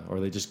 Yeah. Or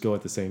they just go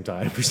at the same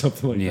time or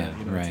something like Yeah, that.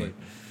 You know, right.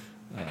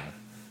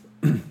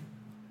 It's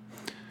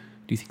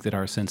Do you think that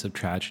our sense of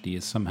tragedy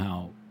is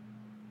somehow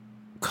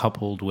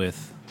coupled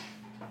with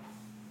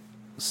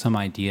some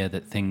idea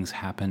that things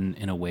happen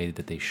in a way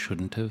that they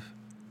shouldn't have?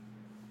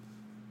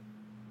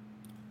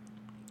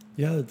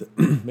 yeah.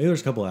 Maybe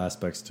there's a couple of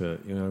aspects to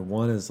it. You know,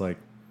 one is like,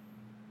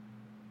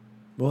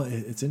 well,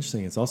 it's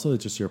interesting. It's also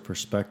just your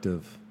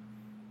perspective,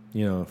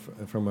 you know,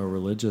 from a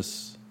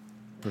religious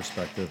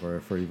perspective or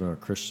for even a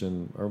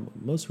Christian or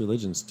most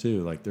religions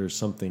too, like there's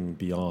something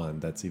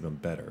beyond that's even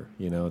better,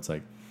 you know. It's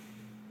like,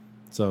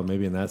 so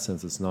maybe in that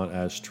sense it's not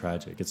as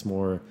tragic, it's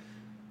more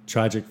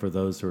tragic for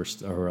those who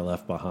are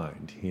left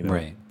behind, you know.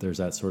 Right. There's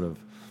that sort of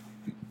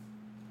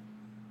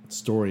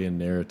story and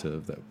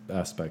narrative, that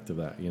aspect of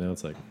that, you know.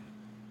 It's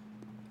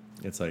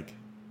like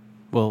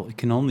Well, it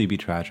can only be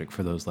tragic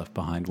for those left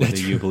behind, whether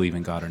you believe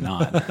in God or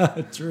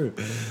not. true.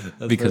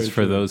 That's Because very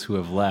for true. those who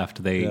have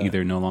left, they Yeah.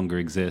 either no longer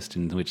exist,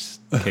 in which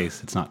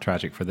case it's not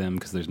tragic for them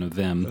because there's no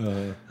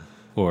them,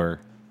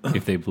 or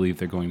if they believe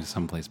they're going to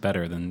someplace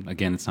better, then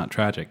again, it's not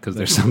tragic because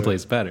there's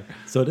someplace better.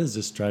 So it is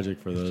just tragic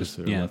for those Just,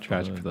 who are yeah, left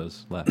tragic behind. for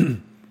those left.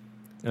 And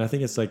I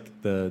think it's like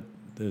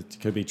it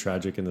could be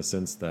tragic in the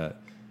sense that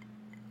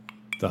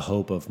the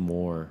hope of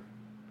more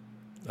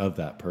of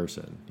that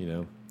person, you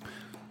know?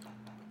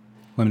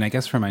 Well, I mean, I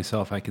guess for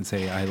myself, I can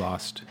say I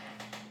lost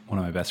one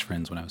of my best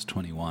friends when I was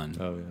 21.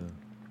 Oh, yeah.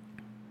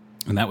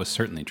 And that was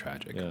certainly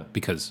tragic Yeah.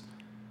 because,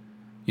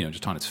 you know,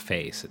 just on its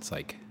face, it's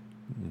like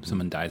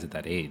someone dies at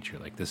that age.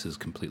 You're like, this is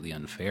completely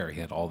unfair. He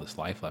had all this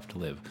life left to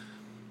live.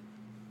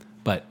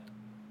 But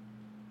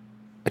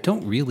I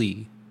don't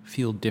really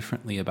feel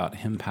differently about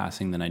him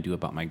passing than I do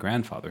about my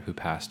grandfather, who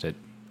passed at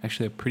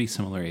actually a pretty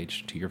similar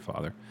age to your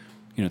father.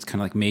 You know, it's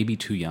kind of like maybe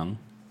too young,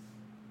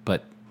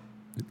 but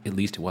at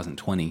least it wasn't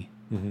 20.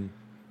 Mm-hmm.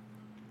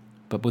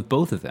 But with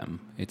both of them,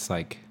 it's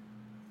like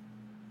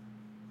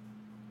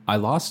I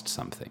lost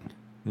something.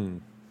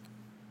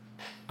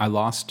 I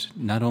lost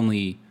not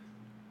only,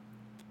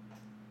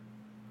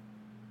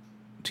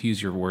 to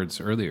use your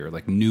words earlier,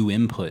 like new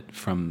input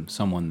from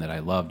someone that I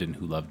loved and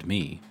who loved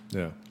me,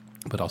 Yeah.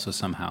 but also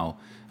somehow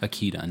a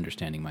key to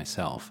understanding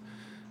myself.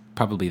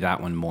 Probably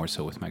that one more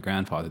so with my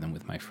grandfather than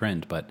with my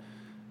friend, but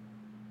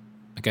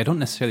like I don't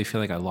necessarily feel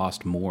like I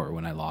lost more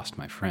when I lost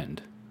my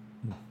friend.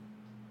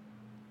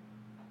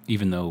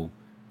 Even though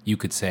you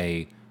could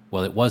say,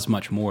 well, it was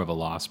much more of a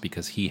loss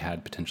because he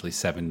had potentially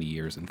 70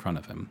 years in front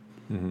of him.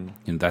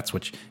 And that's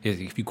what,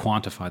 if you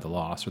quantify the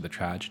loss or the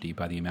tragedy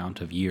by the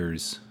amount of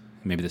years,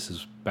 maybe this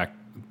is back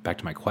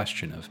to my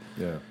question of,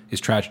 Yeah.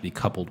 is tragedy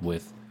coupled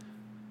with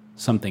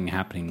something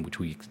happening which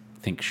we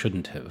think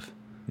shouldn't have?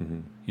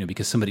 You know,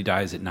 because somebody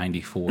dies at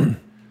 94,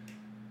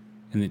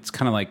 and it's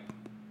kind of like,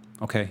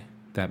 okay,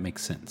 that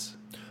makes sense.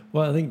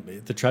 Well, I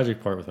think the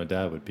tragic part with my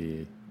dad would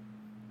be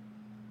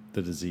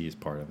the disease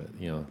part of it.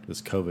 You know,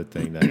 this COVID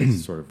thing that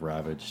has sort of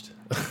ravaged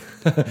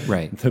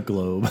Right. the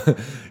globe.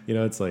 You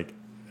know, it's like,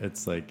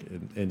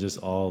 and just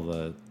all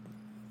the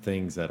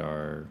things that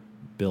are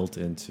built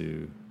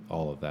into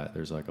all of that.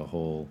 There's like a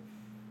whole,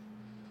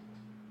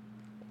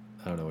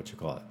 I don't know what you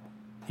call it,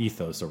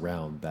 ethos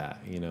around that.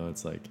 You know,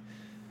 it's like,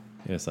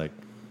 you know, it's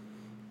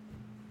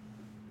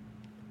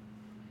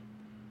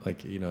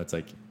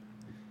like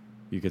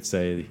you could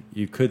say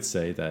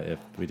that if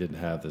we didn't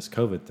have this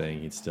COVID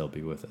thing, he'd still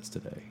be with us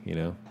today. You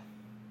know.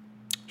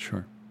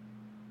 Sure.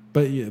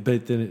 But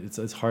then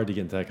it's hard to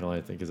get into that kind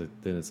of thing because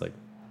then it's like,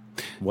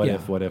 what Yeah.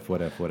 if?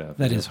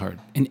 That is hard.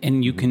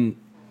 And you can,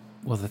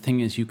 well, the thing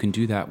is, you can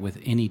do that with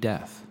any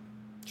death.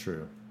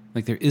 True.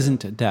 Like there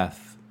isn't a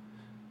death,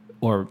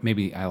 or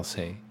maybe I'll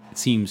say, it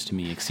seems to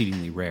me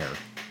exceedingly rare.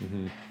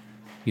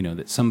 You know,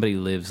 that somebody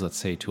lives, let's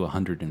say, to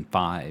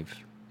 105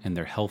 and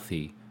they're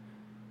healthy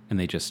and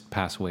they just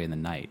pass away in the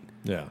night,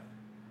 Yeah.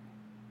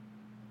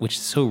 which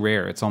is so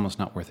rare, it's almost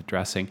not worth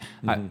addressing.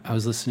 I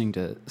was listening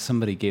to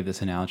somebody gave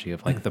this analogy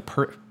of like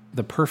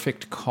the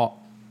perfect car,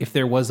 if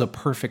there was a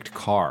perfect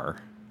car,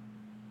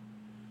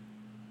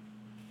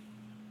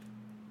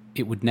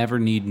 it would never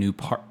need new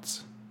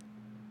parts,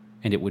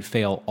 and it would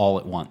fail all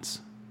at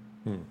once.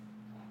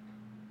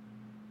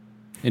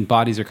 And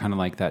bodies are kind of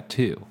like that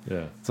too.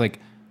 Yeah. It's like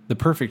the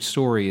perfect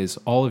story is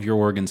all of your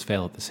organs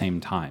fail at the same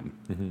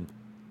time.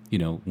 You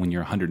know, when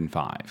you're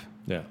 105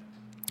 Yeah.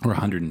 or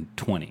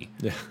 120.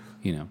 Yeah.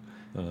 You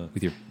know,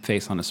 with your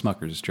face on a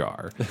Smucker's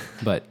jar.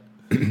 But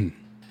You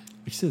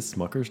said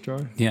Smucker's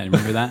jar? yeah,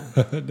 remember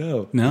that?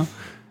 No. No?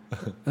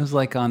 It was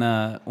like on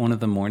one of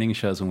the morning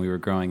shows when we were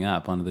growing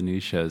up, one of the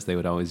news shows, they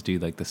would always do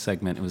like the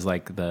segment. It was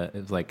like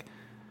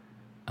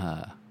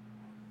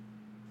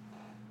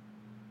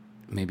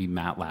maybe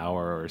Matt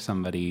Lauer or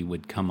somebody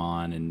would come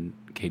on, and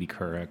Katie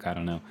Couric, I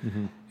don't know.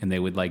 And they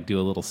would like do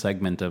a little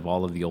segment of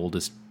all of the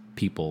oldest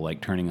people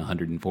like turning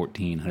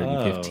 114,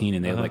 115,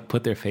 and they would like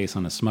put their face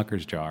on a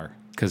Smucker's jar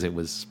because it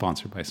was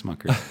sponsored by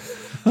Smucker's.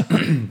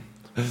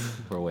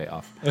 We're way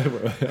off.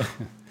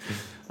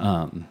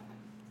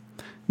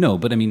 No,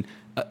 but I mean,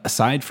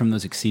 aside from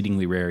those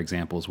exceedingly rare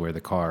examples where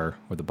the car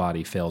or the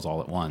body fails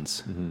all at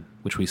once,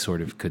 which we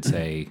sort of could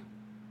say,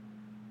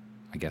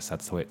 I guess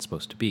that's the way it's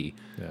supposed to be.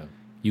 Yeah.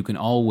 You can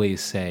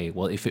always say,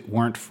 well, if it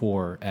weren't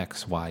for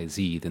X, Y,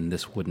 Z, then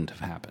this wouldn't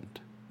have happened.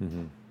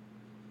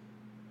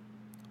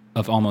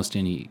 Of almost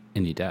any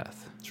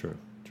death. True.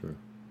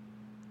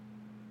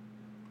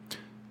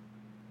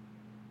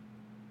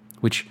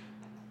 Which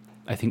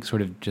I think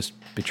sort of just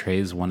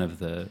betrays one of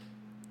the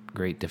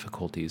great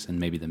difficulties and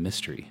maybe the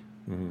mystery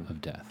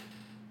of death.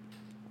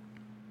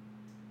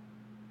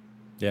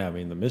 Yeah, I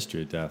mean, the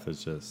mystery of death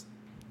is just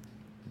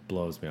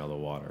blows me out of the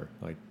water.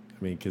 Like,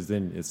 I mean, because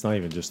then it's not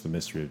even just the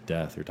mystery of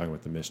death. You're talking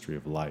about the mystery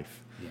of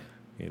life. Yeah.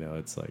 You know,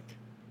 it's like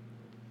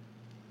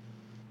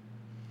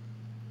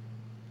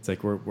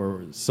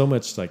we're so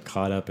much like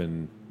caught up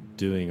in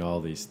doing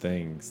all these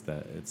things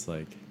that it's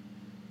like,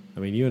 I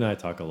mean, you and I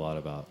talk a lot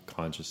about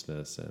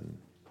consciousness and,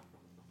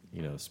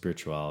 you know,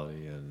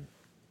 spirituality and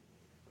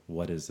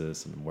what is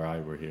this and why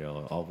we're here.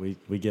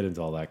 We get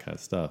into all that kind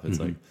of stuff. It's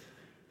like,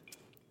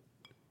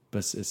 but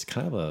it's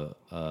kind of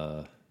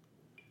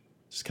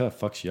just kind of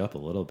fucks you up a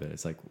little bit.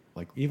 It's like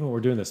even when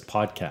we're doing this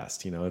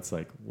podcast, you know, it's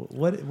like,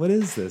 what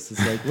is this?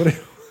 It's like,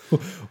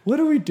 what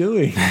are we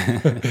doing?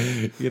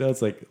 You know,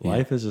 it's like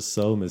life is just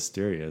so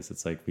mysterious.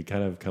 It's like we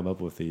kind of come up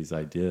with these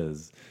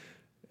ideas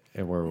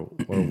and we're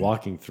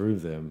walking through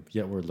them,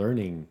 yet we're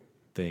learning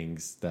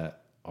things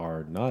that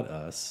are not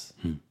us.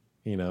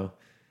 You know,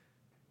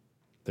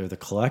 they're the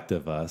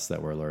collective us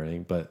that we're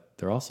learning, but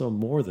they're also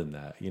more than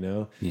that, you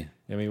know? Yeah.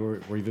 I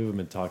mean, we've even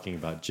been talking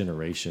about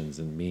generations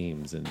and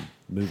memes and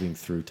moving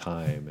through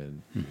time.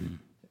 And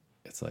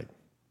it's like,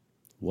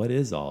 what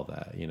is all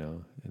that, you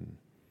know? And,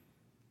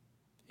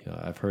 you know,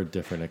 I've heard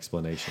different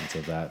explanations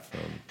of that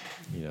from,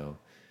 you know,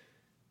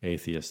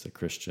 atheists to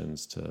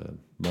Christians to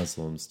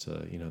Muslims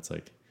to, you know, it's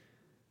like,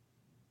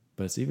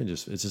 but it's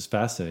just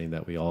fascinating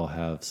that we all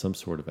have some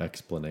sort of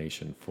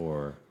explanation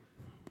for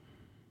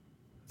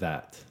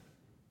that,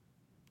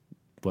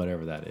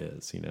 whatever that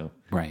is, you know?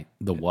 Right.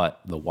 The what,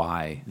 the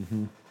why,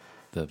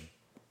 the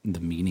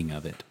meaning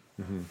of it.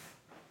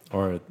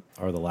 Or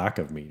the lack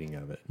of meaning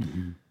of it.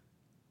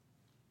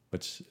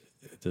 Which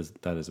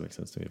that doesn't make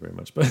sense to me very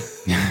much, but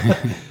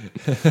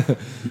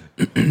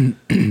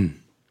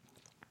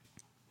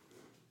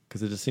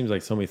because it just seems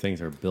like so many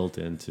things are built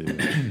into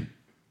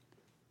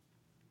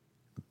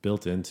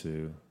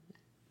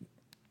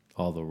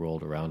all the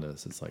world around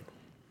us. It's like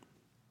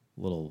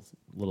little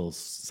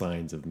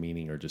signs of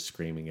meaning are just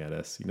screaming at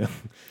us, you know.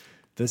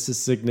 This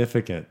is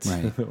significant.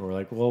 Right. We're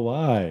like, well,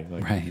 why?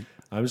 Like, Right.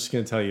 I'm just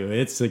going to tell you,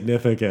 it's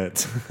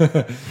significant.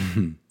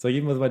 It's like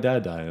even with my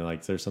dad dying,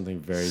 like there's something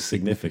very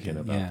significant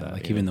about that.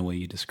 Like even the way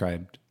you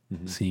described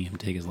seeing him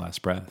take his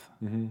last breath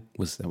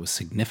was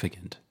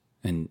significant.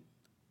 And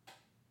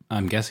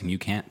I'm guessing you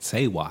can't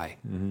say why.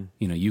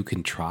 You know, you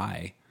can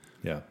try.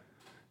 Yeah.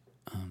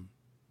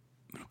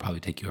 It'll probably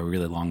take you a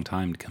really long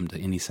time to come to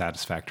any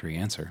satisfactory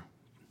answer.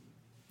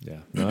 Yeah.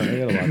 No,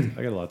 I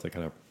got a lot to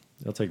kind of.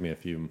 It'll take me a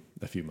few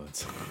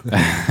months.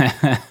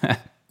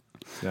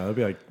 Yeah, it'll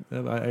be like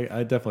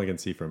I definitely can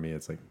see for me.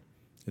 It's like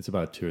it's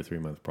about a 2 or 3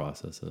 month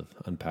process of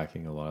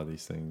unpacking a lot of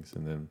these things,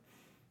 and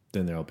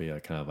then there'll be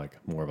a kind of like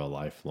more of a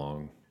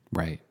lifelong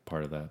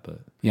part of that. But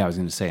yeah, I was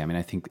going to say. I mean,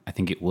 I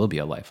think it will be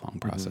a lifelong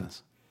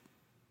process.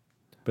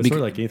 But it's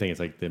sort of like anything. It's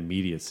like the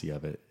immediacy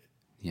of it.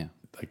 Yeah.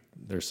 Like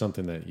there's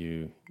something that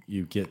you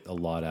get a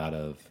lot out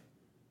of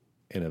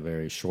in a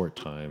very short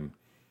time,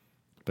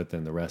 but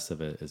then the rest of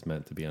it is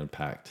meant to be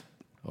unpacked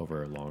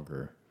over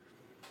longer.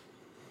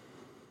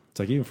 It's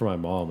like even for my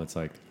mom, it's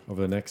like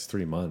over the next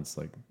 3 months,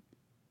 like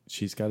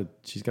she's got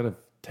to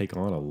take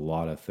on a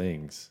lot of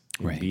things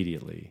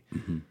immediately.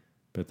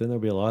 But then there'll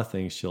be a lot of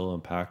things she'll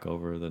unpack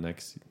over the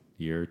next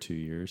year, 2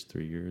 years,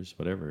 3 years,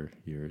 whatever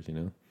years, you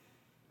know.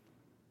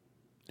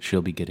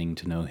 She'll be getting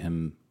to know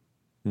him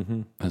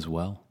as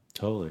well.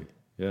 Totally,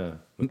 yeah,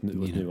 with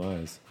new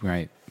eyes,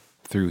 right,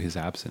 through his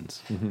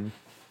absence.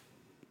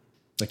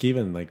 Like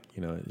even like,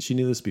 you know, she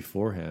knew this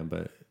beforehand,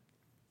 but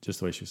just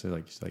the way she said,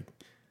 like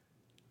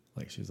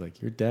she's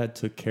like, your dad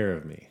took care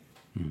of me,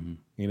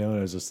 you know. And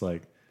it was just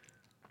like,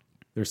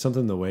 there's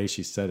something the way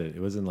she said it.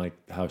 It wasn't like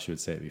how she would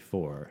say it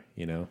before,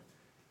 you know.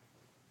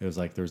 It was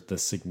like there's the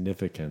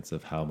significance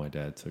of how my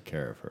dad took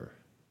care of her.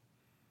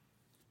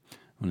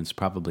 When it's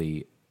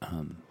probably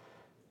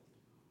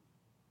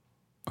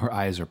her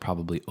eyes are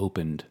probably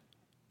opened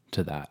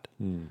to that.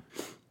 I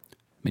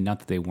mean, not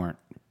that they weren't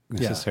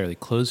necessarily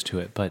closed to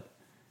it, but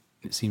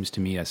it seems to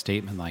me a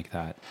statement like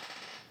that,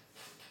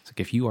 it's like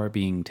if you are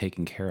being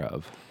taken care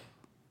of,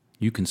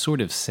 you can sort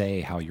of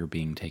say how you're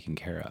being taken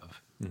care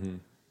of,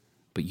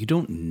 but you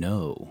don't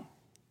know.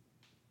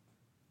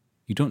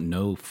 You don't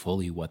know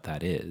fully what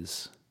that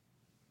is.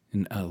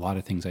 And a lot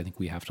of things I think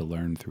we have to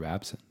learn through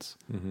absence.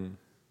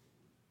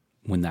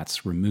 When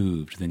that's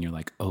removed, then you're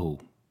like, oh,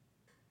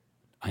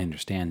 I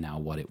understand now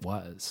what it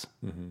was.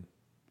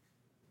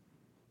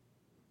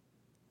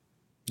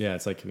 Yeah,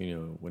 it's like, you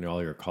know, when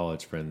all your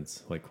college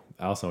friends, like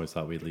Allison always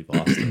thought we'd leave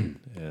Austin,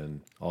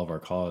 and all of our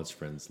college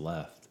friends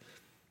left.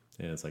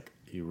 And it's like,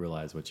 you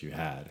realize what you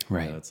had.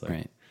 Right, You know, it's like,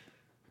 right.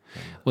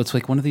 Well, it's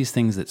like one of these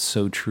things that's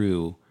so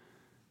true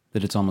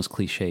that it's almost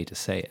cliche to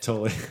say it.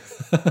 Totally.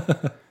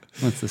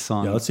 What's the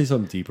song? Yeah, let's see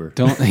something deeper.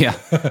 Don't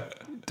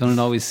it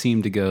always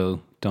seem to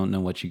go, don't know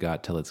what you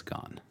got till it's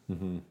gone.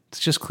 It's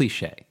just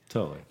cliche.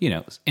 Totally. You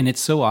know, and it's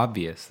so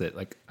obvious that,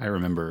 like, I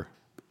remember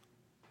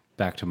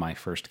back to my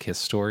first kiss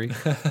story.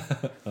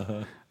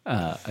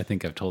 I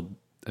think I've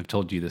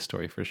told you this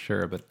story for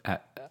sure, but I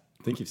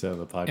think you've said it on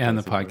the podcast. yeah, on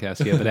the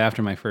podcast, yeah. But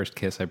after my first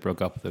kiss, I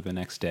broke up with her the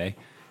next day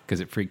because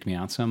it freaked me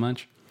out so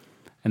much.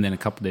 And then a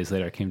couple days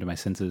later, I came to my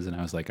senses and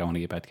I was like, I want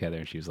to get back together.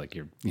 And she was like,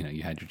 you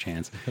had your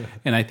chance.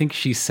 And I think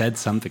she said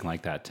something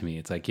like that to me.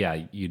 It's like,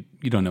 yeah, you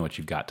don't know what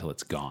you've got till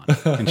it's gone.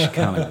 And she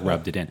kind of like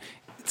rubbed it in.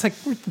 It's like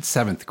we're in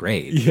seventh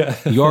grade. Yeah.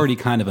 You already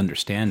kind of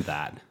understand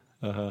that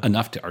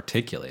enough to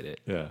articulate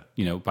it. Yeah.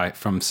 You know,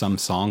 from some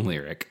song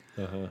lyric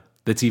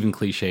that's even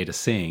cliche to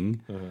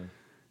sing,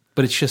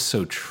 but it's just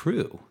so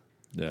true.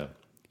 Yeah.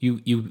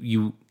 You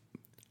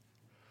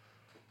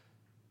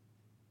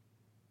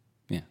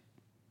yeah.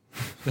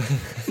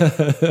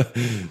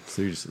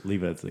 So you just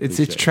leave it as the It's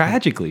cliche.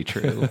 tragically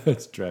true.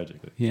 It's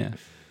tragically. Yeah.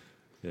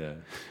 Yeah.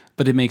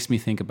 But it makes me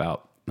think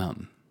about,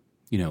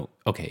 you know,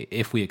 okay,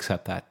 if we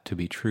accept that to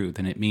be true,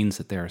 then it means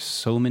that there are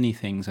so many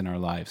things in our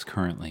lives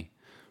currently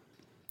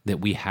that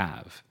we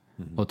have,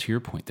 well, to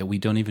your point, that we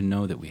don't even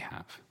know that we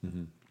have.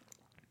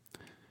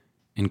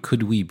 And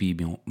could we be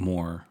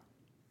more,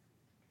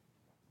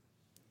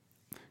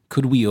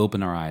 could we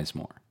open our eyes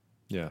more?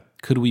 Yeah.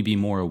 Could we be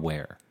more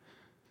aware?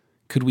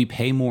 Could we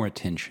pay more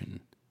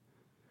attention?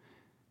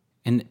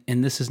 And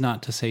this is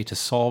not to say to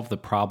solve the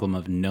problem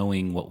of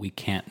knowing what we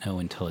can't know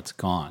until it's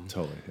gone.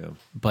 Totally. Yeah.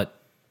 But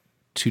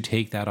to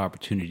take that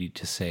opportunity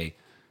to say,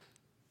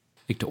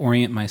 like, to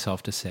orient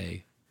myself to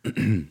say,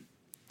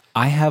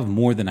 I have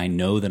more than I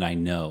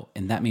know,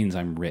 and that means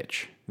I'm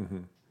rich.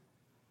 And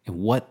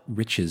what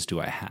riches do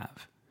I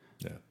have?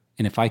 Yeah.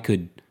 And if I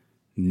could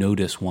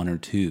notice one or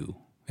two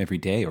every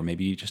day, or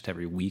maybe just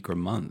every week or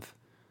month,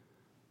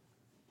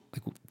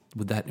 like,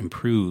 would that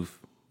improve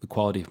the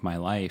quality of my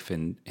life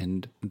and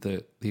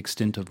the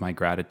extent of my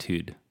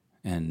gratitude?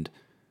 And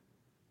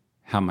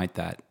how might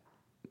that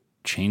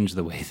change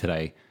the way that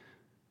I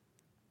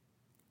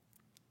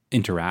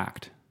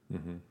interact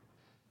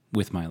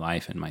with my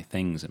life and my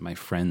things and my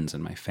friends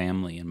and my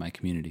family and my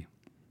community?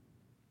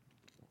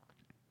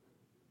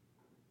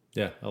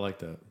 Yeah, I like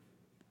that.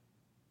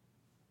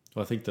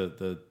 Well, I think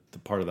the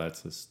part of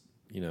that's just,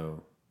 you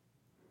know,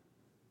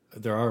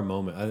 there are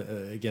moments,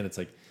 again, it's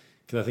like,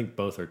 because I think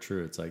both are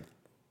true. It's like,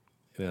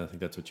 and I think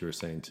that's what you were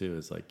saying too,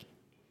 is like,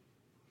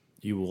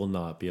 you will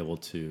not be able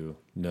to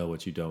know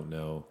what you don't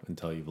know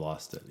until you've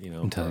lost it, you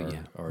know,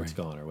 or it's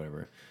gone or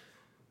whatever.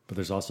 But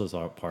there's also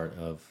a part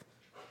of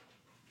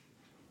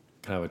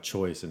kind of a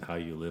choice in how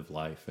you live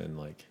life, and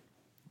like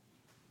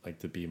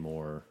to be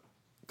more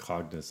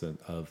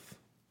cognizant of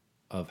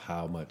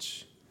how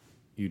much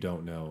you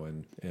don't know,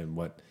 and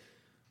what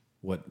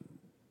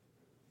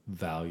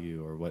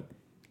value or what,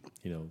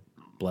 you know,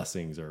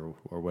 blessings or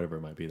whatever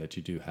it might be that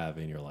you do have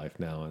in your life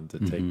now, and to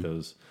take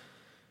those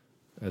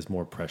as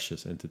more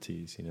precious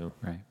entities, you know?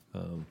 Right.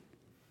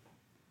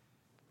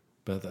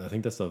 But I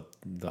think that's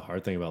the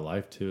hard thing about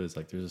life too, is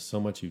like, there's just so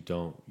much you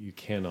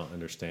cannot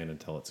understand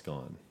until it's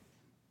gone.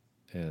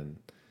 And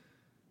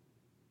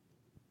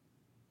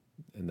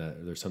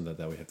that there's something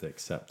that we have to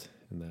accept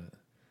in that.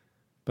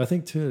 But I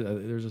think too,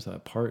 there's just a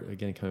part,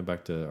 again, coming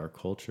back to our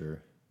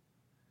culture,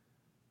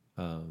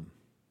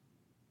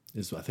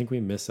 is I think we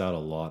miss out a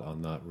lot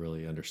on not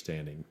really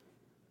understanding,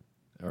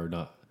 or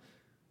not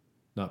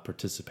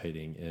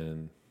participating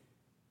in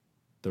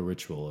the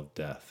ritual of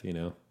death, you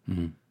know?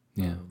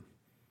 Yeah.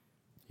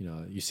 You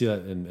know, you see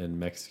that in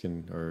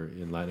Mexican or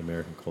in Latin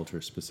American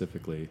culture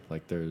specifically,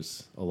 like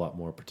there's a lot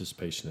more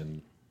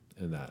participation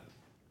in that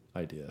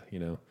idea, you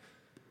know?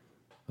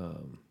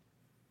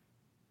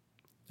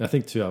 I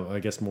think too, I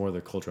guess more of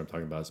the culture I'm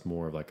talking about is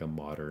more of like a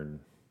modern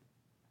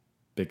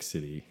big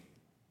city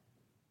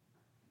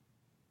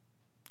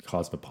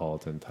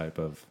cosmopolitan type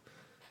of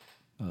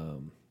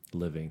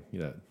living.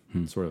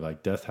 Sort of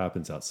like death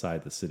happens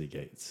outside the city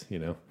gates.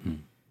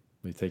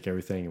 We take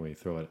everything and we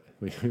throw it.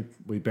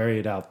 We bury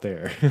it out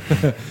there.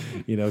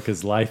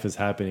 Because life is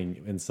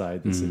happening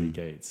inside the city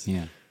gates.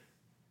 Yeah.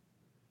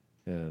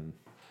 And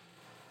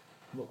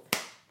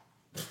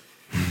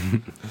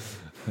I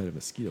had a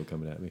mosquito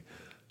coming at me.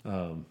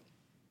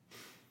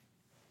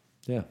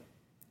 Yeah.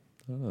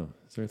 I don't know.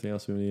 Is there anything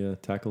else we need to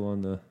tackle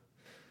on the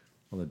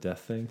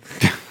death thing?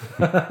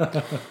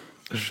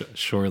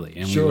 Surely.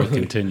 And we will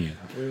continue.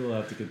 We will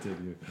have to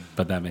continue.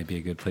 But that may be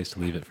a good place to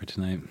leave it for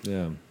tonight.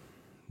 Yeah.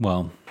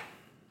 Well.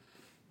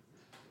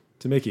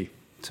 To Mickey.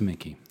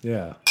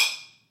 Yeah.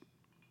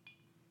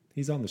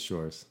 He's on the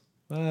shores.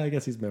 I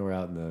guess he's more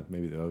out in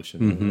maybe the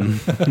ocean.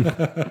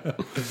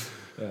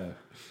 Mm-hmm.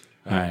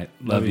 All right.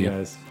 Love you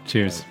guys.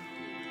 Cheers. Bye.